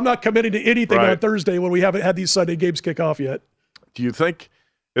said I'm not committing to anything on Thursday when we haven't had these Sunday games kick off yet. Do you think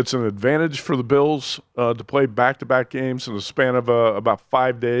it's an advantage for the Bills to play back-to-back games in the span of about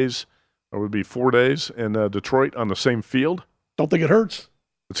 5 days, or would it be 4 days, in Detroit on the same field? Don't think it hurts.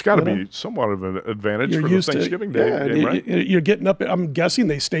 It's got to be somewhat of an advantage for the Thanksgiving Day game, right? You're getting up. I'm guessing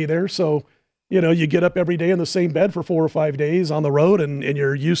they stay there. So, you get up every day in the same bed for 4 or 5 days on the road, and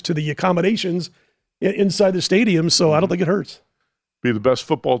you're used to the accommodations inside the stadium. So I don't think it hurts. Be the best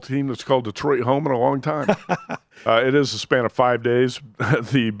football team that's called Detroit home in a long time. It is a span of 5 days.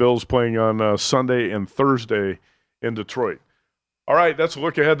 The Bills playing on Sunday and Thursday in Detroit. All right, that's a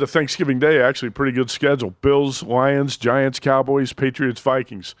look ahead to Thanksgiving Day. Actually, a pretty good schedule. Bills, Lions, Giants, Cowboys, Patriots,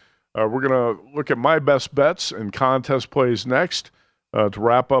 Vikings. We're going to look at my best bets and contest plays next to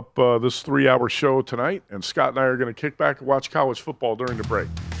wrap up this 3-hour show tonight. And Scott and I are going to kick back and watch college football during the break.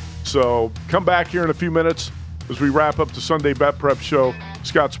 So come back here in a few minutes as we wrap up the Sunday Bet Prep Show.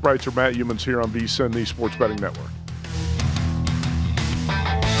 Scott Spreitzer, Matt Youmans here on VSiN, the Sports Betting Network.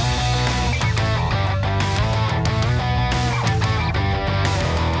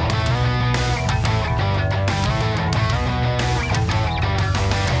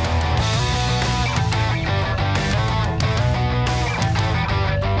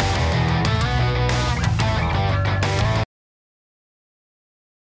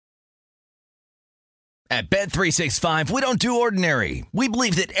 At Bet365, we don't do ordinary. We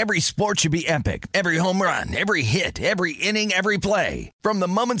believe that every sport should be epic. Every home run, every hit, every inning, every play. From the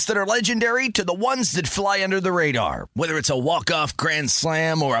moments that are legendary to the ones that fly under the radar. Whether it's a walk-off grand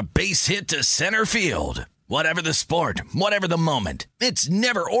slam or a base hit to center field. Whatever the sport, whatever the moment. It's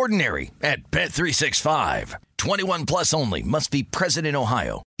never ordinary at Bet365. 21 plus only. Must be present in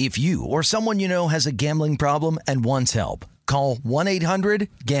Ohio. If you or someone you know has a gambling problem and wants help, call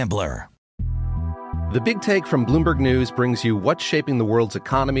 1-800-GAMBLER. The Big Take from Bloomberg News brings you what's shaping the world's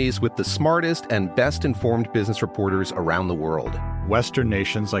economies with the smartest and best-informed business reporters around the world. Western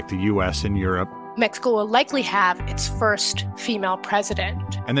nations like the U.S. and Europe. Mexico will likely have its first female president.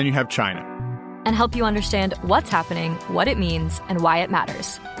 And then you have China. And help you understand what's happening, what it means, and why it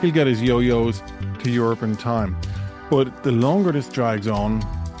matters. He'll get his yo-yos to Europe in time. But the longer this drags on,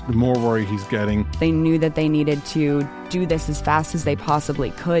 the more worry he's getting. They knew that they needed to do this as fast as they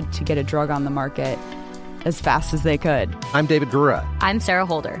possibly could to get a drug on the market as fast as they could. I'm David Gura. I'm Sarah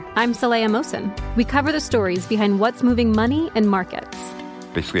Holder. I'm Saleha Mohsin. We cover the stories behind what's moving money and markets.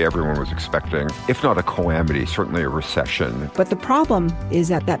 Basically, everyone was expecting, if not a calamity, certainly a recession. But the problem is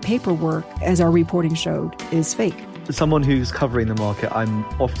that paperwork, as our reporting showed, is fake. As someone who's covering the market, I'm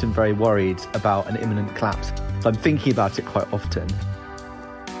often very worried about an imminent collapse. I'm thinking about it quite often.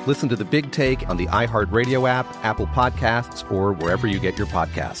 Listen to The Big Take on the iHeartRadio app, Apple Podcasts, or wherever you get your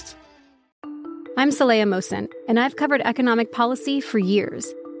podcasts. I'm Saleha Mohsin, and I've covered economic policy for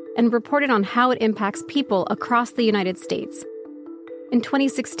years and reported on how it impacts people across the United States. In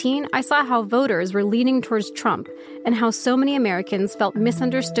 2016, I saw how voters were leaning towards Trump and how so many Americans felt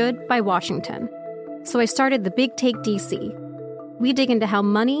misunderstood by Washington. So I started The Big Take DC. We dig into how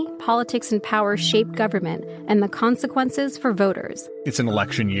money, politics, and power shape government and the consequences for voters. It's an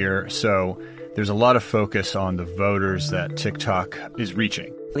election year, so there's a lot of focus on the voters that TikTok is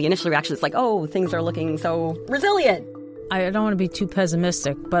reaching. The initial reaction is like, oh, things are looking so resilient. I don't want to be too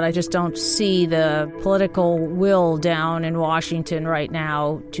pessimistic, but I just don't see the political will down in Washington right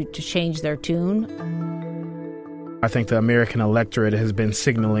now to change their tune. I think the American electorate has been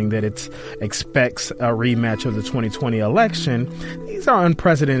signaling that it expects a rematch of the 2020 election. These are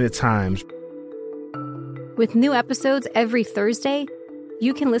unprecedented times. With new episodes every Thursday,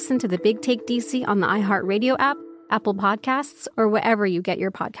 you can listen to The Big Take DC on the iHeartRadio app, Apple Podcasts, or wherever you get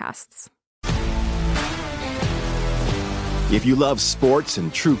your podcasts. If you love sports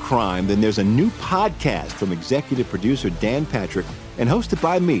and true crime, then there's a new podcast from executive producer Dan Patrick and hosted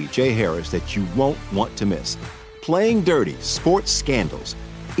by me, Jay Harris, that you won't want to miss. Playing Dirty: Sports Scandals.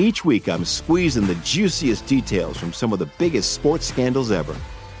 Each week, I'm squeezing the juiciest details from some of the biggest sports scandals ever.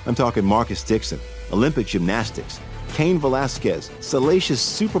 I'm talking Marcus Dixon, Olympic gymnastics, Cain Velasquez, salacious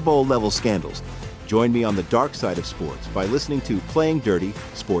Super Bowl-level scandals. Join me on the dark side of sports by listening to Playing Dirty: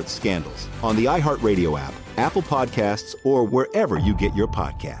 Sports Scandals on the iHeartRadio app, Apple Podcasts, or wherever you get your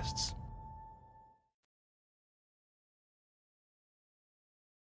podcasts.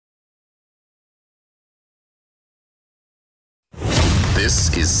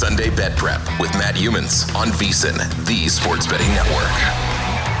 This is Sunday Bet Prep with Matt Humans on VSiN, the Sports Betting Network.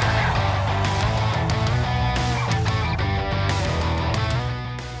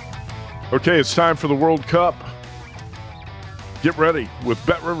 Okay, it's time for the World Cup. Get ready with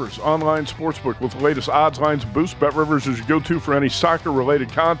BetRivers online sportsbook with the latest odds, lines, and boosts. BetRivers is your go-to for any soccer-related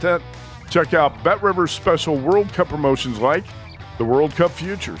content. Check out BetRivers' special World Cup promotions like the World Cup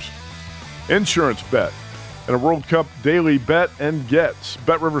Futures, Insurance Bet, and a World Cup Daily Bet and Gets.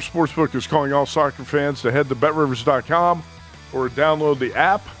 BetRivers Sportsbook is calling all soccer fans to head to BetRivers.com or download the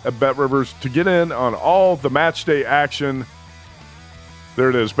app at BetRivers to get in on all the match day action. There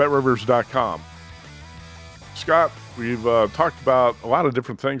it is, BetRivers.com. Scott, we've talked about a lot of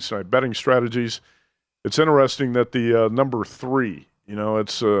different things tonight, betting strategies. It's interesting that the number 3,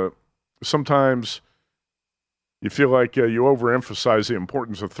 it's sometimes you feel like you overemphasize the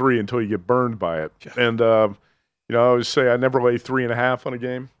importance of 3 until you get burned by it. Yeah. And, I always say I never lay 3.5 on a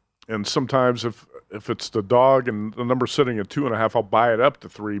game. And sometimes if it's the dog and the number sitting at 2.5, I'll buy it up to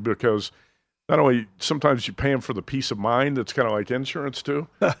 3 because not only sometimes you pay them for the peace of mind, it's kind of like insurance too,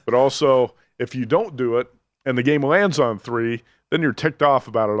 but also if you don't do it and the game lands on 3, then you're ticked off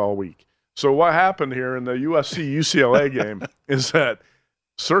about it all week. So what happened here in the USC-UCLA game is that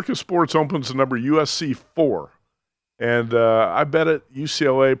Circus Sports opens the number USC 4. And I bet it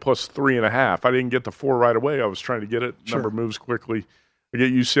UCLA plus 3.5. I didn't get the 4 right away. I was trying to get it. Sure. Number moves quickly. I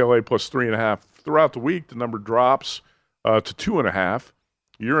get UCLA plus 3.5. Throughout the week, the number drops to 2.5.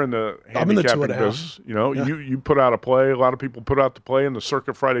 You're in the handicapping business. You put out a play. A lot of people put out the play in the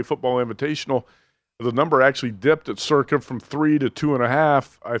Circa Friday Football Invitational. The number actually dipped at Circa from 3 to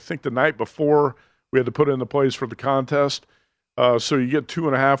 2.5. I think the night before we had to put in the plays for the contest. So you get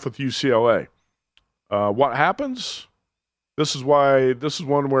 2.5 with UCLA. What happens? This is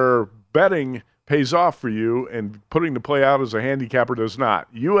one where betting pays off for you and putting the play out as a handicapper does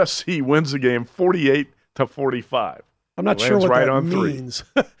not. USC wins the game 48-45. I'm not sure what right that means.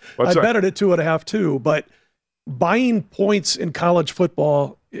 I bet it at 2.5 too, but buying points in college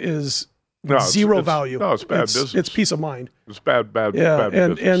football is Zero value. No, it's bad business. It's peace of mind. It's bad yeah,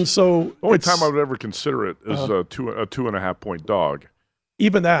 business. And so the only time I would ever consider it is a 2.5 point dog.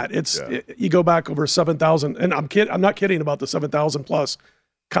 Even that, you go back over 7,000, and I'm not kidding about the 7,000 plus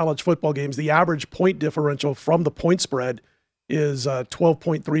college football games. The average point differential from the point spread is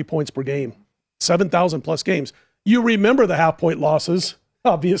 12.3 points per game. 7,000 plus games. You remember the half point losses,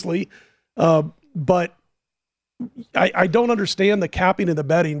 obviously, but I don't understand the capping and the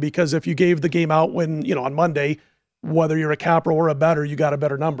betting, because if you gave the game out on Monday, whether you're a capper or a better, you got a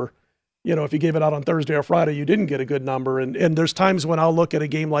better number. If you gave it out on Thursday or Friday, you didn't get a good number. And there's times when I'll look at a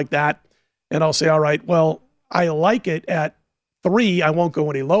game like that and I'll say, all right, well, I like it at 3. I won't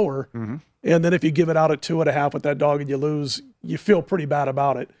go any lower. Mm-hmm. And then if you give it out at 2.5 with that dog and you lose, you feel pretty bad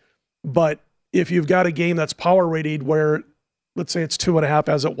about it. But if you've got a game that's power rated where, let's say it's 2.5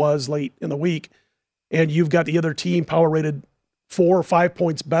 as it was late in the week, and you've got the other team power rated 4 or 5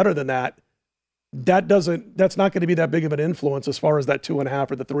 points better than that, that's not going to be that big of an influence as far as that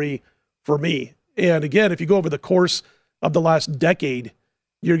 2.5 or the 3 for me. And again, if you go over the course of the last decade,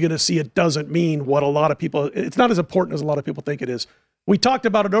 you're going to see it doesn't mean what a lot of people, it's not as important as a lot of people think it is. We talked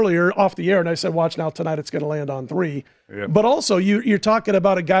about it earlier off the air, and I said, watch now, tonight it's going to land on 3. Yeah. But also, you're talking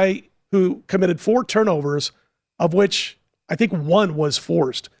about a guy who committed 4 turnovers, of which I think 1 was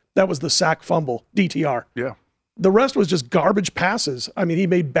forced. That was the sack fumble, DTR. Yeah. The rest was just garbage passes. I mean, he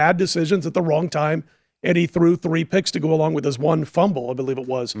made bad decisions at the wrong time, and he threw 3 picks to go along with his 1 fumble, I believe it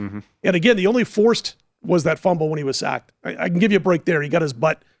was. Mm-hmm. And again, the only forced was that fumble when he was sacked. I can give you a break there. He got his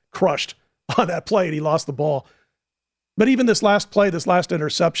butt crushed on that play, and he lost the ball. But even this last play, this last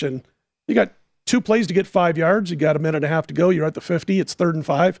interception, you got 2 plays to get 5 yards. You got a minute and a half to go. You're at the 50. It's 3rd and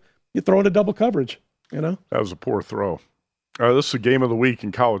 5. You throw into double coverage, That was a poor throw. This is a game of the week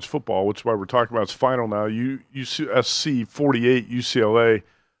in college football, which is why we're talking about its final now. USC 48, UCLA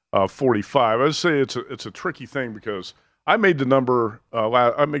 45. I would say it's a tricky thing because I made the number.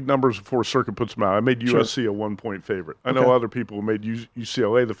 I make numbers before Circuit puts them out. I made USC a 1-point favorite. I know other people made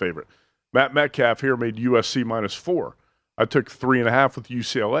UCLA the favorite. Matt Metcalf here made USC -4. I took 3.5 with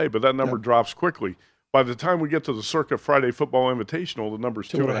UCLA, but that number drops quickly. By the time we get to the Circa Friday Football Invitational, the number's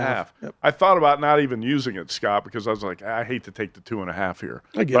 2.5. Yep. I thought about not even using it, Scott, because I was like, I hate to take the 2.5 here.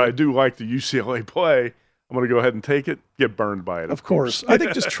 I do like the UCLA play. I'm going to go ahead and take it. Get burned by it. Of course. I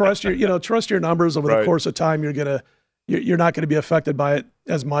think just trust your numbers over the course of time. You're not going to be affected by it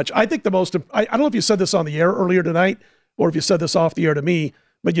as much. I think I don't know if you said this on the air earlier tonight or if you said this off the air to me,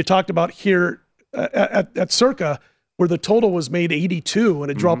 but you talked about here at Circa, where the total was made 82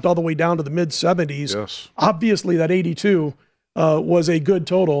 and it dropped all the way down to the mid-70s. Yes. Obviously, that 82 was a good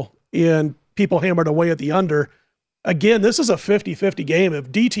total, and people hammered away at the under. Again, this is a 50-50 game.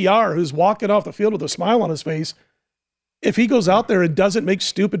 If DTR, who's walking off the field with a smile on his face, if he goes out there and doesn't make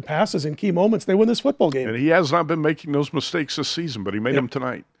stupid passes in key moments, they win this football game. And he has not been making those mistakes this season, but he made them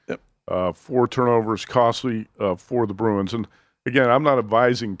tonight. Yep. 4 turnovers, costly for the Bruins. And, again, I'm not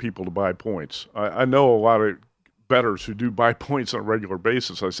advising people to buy points. I know a lot of bettors who do buy points on a regular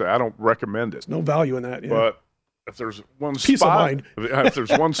basis. I say I don't recommend it. There's no value in that. Yeah. But if there's one Peace spot, of mind. if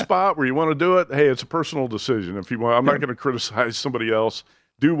there's one spot where you want to do it, hey, it's a personal decision. If you want, I'm not going to criticize somebody else.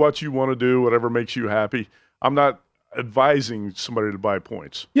 Do what you want to do, whatever makes you happy. I'm not advising somebody to buy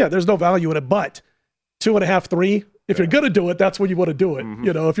points. Yeah, there's no value in it. But 2.5, 3. If you're going to do it, that's when you want to do it.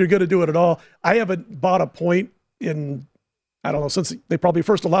 Mm-hmm. If you're going to do it at all. I haven't bought a point in, I don't know, since they probably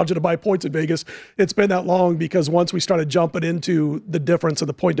first allowed you to buy points in Vegas. It's been that long because once we started jumping into the difference of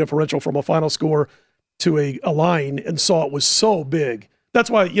the point differential from a final score to a line and saw it was so big. That's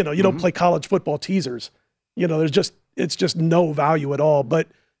why, you don't play college football teasers. It's just no value at all. But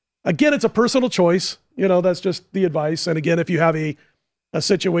again, it's a personal choice. That's just the advice. And again, if you have a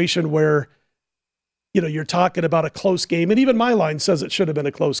situation where, you're talking about a close game, and even my line says it should have been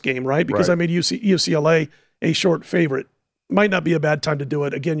a close game, right? Because I made UCLA a short favorite. Might not be a bad time to do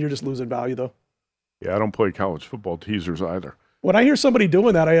it. Again, you're just losing value, though. Yeah, I don't play college football teasers either. When I hear somebody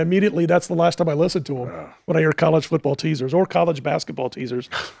doing that, that's the last time I listen to them, when I hear college football teasers or college basketball teasers.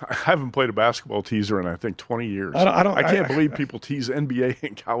 I haven't played a basketball teaser in, I think, 20 years. I can't believe people tease NBA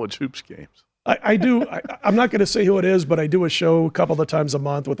and college hoops games. I do. I'm not going to say who it is, but I do a show a couple of times a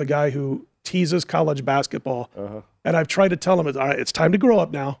month with a guy who teases college basketball. Uh-huh. And I've tried to tell him, all right, it's time to grow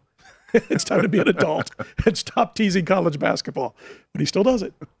up now. It's time to be an adult and stop teasing college basketball. But he still does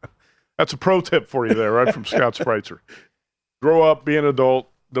it. That's a pro tip for you there, right from Scott Spreitzer. Grow up, be an adult,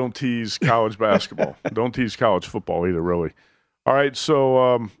 don't tease college basketball. Don't tease college football either, really. All right,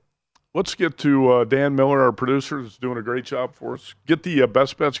 so let's get to Dan Miller, our producer, who's doing a great job for us. Get the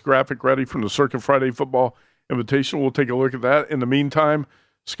Best Bets graphic ready from the Circuit Friday Football Invitational. We'll take a look at that. In the meantime,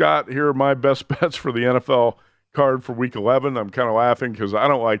 Scott, here are my best bets for the NFL card for Week 11. I'm kind of laughing because I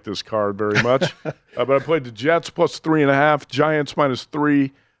don't like this card very much. But I played the Jets plus 3.5, Giants minus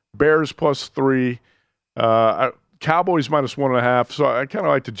 3, Bears plus 3, Cowboys minus 1.5. So I kind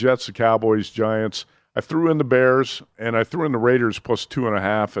of like the Jets, the Cowboys, Giants. I threw in the Bears, and I threw in the Raiders plus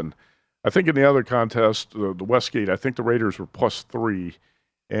 2.5. And I think in the other contest, the Westgate, I think the Raiders were plus 3.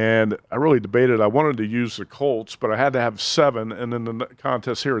 And I really debated. I wanted to use the Colts, but I had to have 7. And then the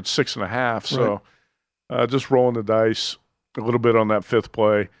contest here, it's 6.5. So just rolling the dice a little bit on that fifth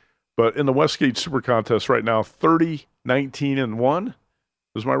play. But in the Westgate Super Contest right now, 30, 19, and 1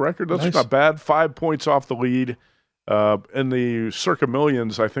 is my record. That's not bad. 5 points off the lead. In the Circa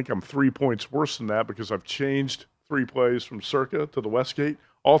Millions, I think I'm 3 points worse than that because I've changed 3 plays from Circa to the Westgate.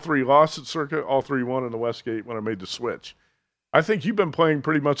 All 3 lost at Circa, all 3 won in the Westgate when I made the switch. I think you've been playing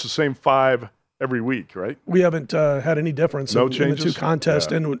pretty much the same 5 every week, right? We haven't had any difference in the 2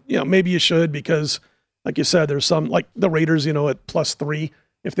 contests. Yeah. And, maybe you should because, like you said, there's some, like the Raiders, at plus 3.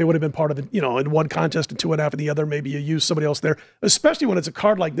 If they would have been part of it, in one contest and 2.5 in the other, maybe you use somebody else there, especially when it's a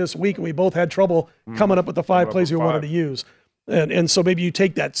card like this week and we both had trouble coming up with the 5 plays we wanted to use. And so maybe you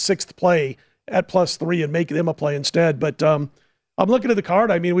take that 6th play at plus 3 and make them a play instead. But I'm looking at the card.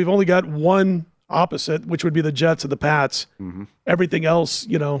 I mean, we've only got one opposite, which would be the Jets and the Pats. Mm-hmm. Everything else,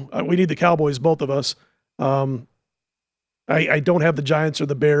 we need the Cowboys, both of us. I don't have the Giants or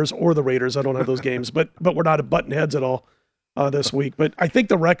the Bears or the Raiders. I don't have those games, but we're not button heads at all this week. But I think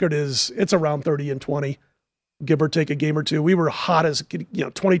the record it's around 30-20, give or take a game or two. We were hot as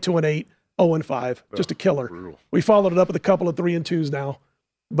 22-8, 0-5, just a killer. Brutal. We followed it up with a couple of 3-2s now,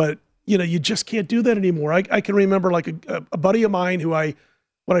 but you just can't do that anymore. I can remember like a buddy of mine who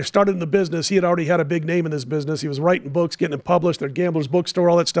when I started in the business, he had already had a big name in this business. He was writing books, getting them published, their Gambler's Bookstore,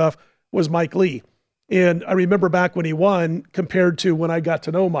 all that stuff, was Mike Lee. And I remember back when he won compared to when I got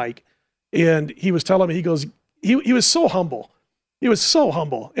to know Mike. And he was telling me, he goes, he was so humble. He was so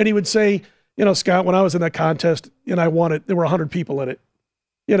humble. And he would say, Scott, when I was in that contest and I won it, there were 100 people in it.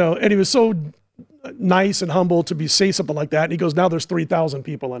 And he was so nice and humble to say something like that. And he goes, now there's 3,000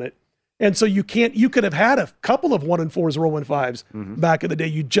 people in it. And so you could have had a couple of 1-4s or 0-5s back in the day.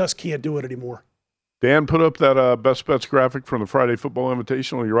 You just can't do it anymore. Dan put up that best bets graphic from the Friday Football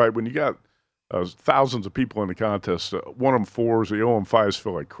Invitational. You're right. When you got thousands of people in the contest, 1-4s, the 0-5s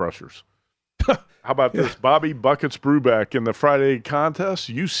feel like crushers. How about this? Bobby Buckets Brewback in the Friday contest,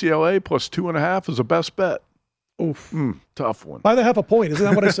 UCLA plus 2.5 is a best bet. Oof. Tough one. By the half a point. Isn't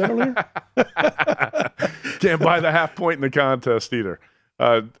that what I said earlier? Can't buy the half point in the contest either.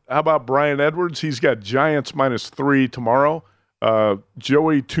 How about Brian Edwards? He's got Giants minus 3 tomorrow.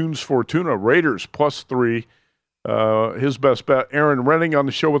 Joey Tunes Fortuna, Raiders plus 3. His best bet. Aaron Renning on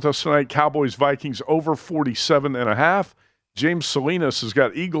the show with us tonight. Cowboys Vikings over 47.5. James Salinas has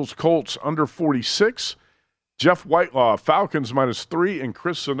got Eagles Colts under 46. Jeff Whitelaw, Falcons minus 3. And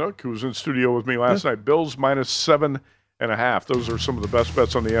Chris Sanook, who was in studio with me last night, Bills minus 7.5. Those are some of the best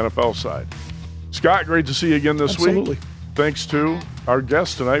bets on the NFL side. Scott, great to see you again this week. Thanks to our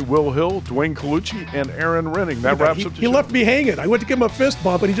guests tonight, Will Hill, Dwayne Colucci, and Aaron Renning. That wraps up the show. He left me hanging. I went to give him a fist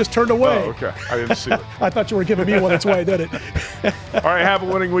bump, and he just turned away. Oh, okay. I didn't see it. I thought you were giving me one. That's why I did it. All right, have a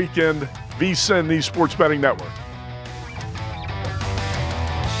winning weekend. VSiN, the Sports Betting Network.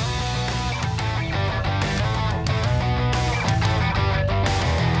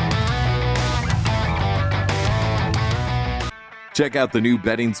 Check out the new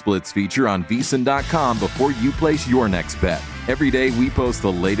Betting Splits feature on VSiN.com before you place your next bet. Every day we post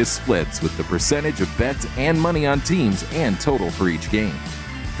the latest splits with the percentage of bets and money on teams and total for each game.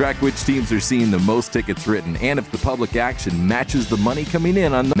 Track which teams are seeing the most tickets written and if the public action matches the money coming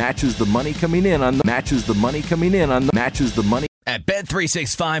in on the At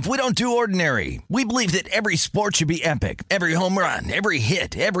Bet365, we don't do ordinary. We believe that every sport should be epic. Every home run, every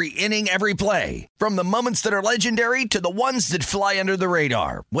hit, every inning, every play. From the moments that are legendary to the ones that fly under the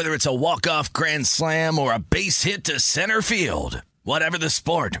radar. Whether it's a walk-off grand slam or a base hit to center field. Whatever the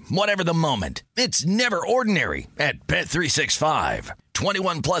sport, whatever the moment. It's never ordinary at Bet365.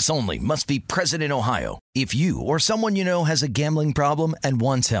 21 plus only. Must be present in Ohio. If you or someone you know has a gambling problem and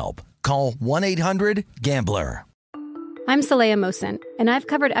wants help, call 1-800-GAMBLER. I'm Saleha Mohsin, and I've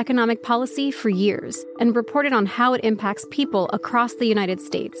covered economic policy for years and reported on how it impacts people across the United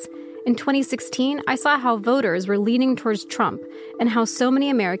States. In 2016, I saw how voters were leaning towards Trump and how so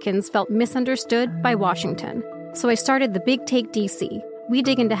many Americans felt misunderstood by Washington. So I started The Big Take DC. We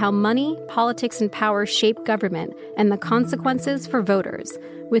dig into how money, politics, and power shape government and the consequences for voters.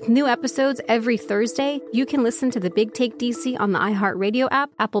 With new episodes every Thursday, you can listen to The Big Take DC on the iHeartRadio app,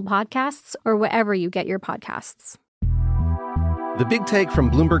 Apple Podcasts, or wherever you get your podcasts. The Big Take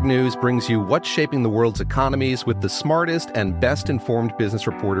from Bloomberg News brings you what's shaping the world's economies with the smartest and best-informed business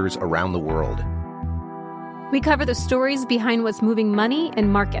reporters around the world. We cover the stories behind what's moving money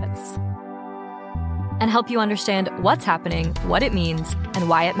and markets, and help you understand what's happening, what it means, and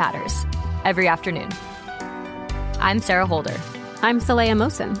why it matters every afternoon. I'm Sarah Holder. I'm Saleha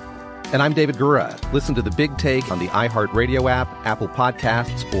Mohsin. And I'm David Gura. Listen to The Big Take on the iHeartRadio app, Apple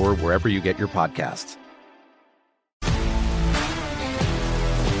Podcasts, or wherever you get your podcasts.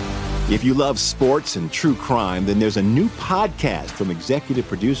 If you love sports and true crime, then there's a new podcast from executive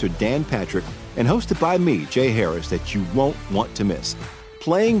producer Dan Patrick and hosted by me, Jay Harris, that you won't want to miss.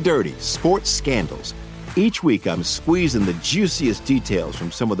 Playing Dirty: Sports Scandals. Each week, I'm squeezing the juiciest details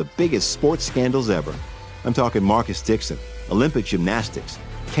from some of the biggest sports scandals ever. I'm talking Marcus Dixon, Olympic gymnastics,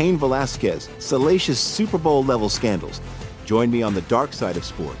 Cain Velasquez, salacious Super Bowl-level scandals. Join me on the dark side of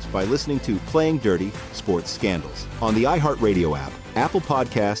sports by listening to Playing Dirty: Sports Scandals on the iHeartRadio app, Apple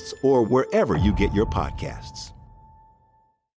Podcasts, or wherever you get your podcasts.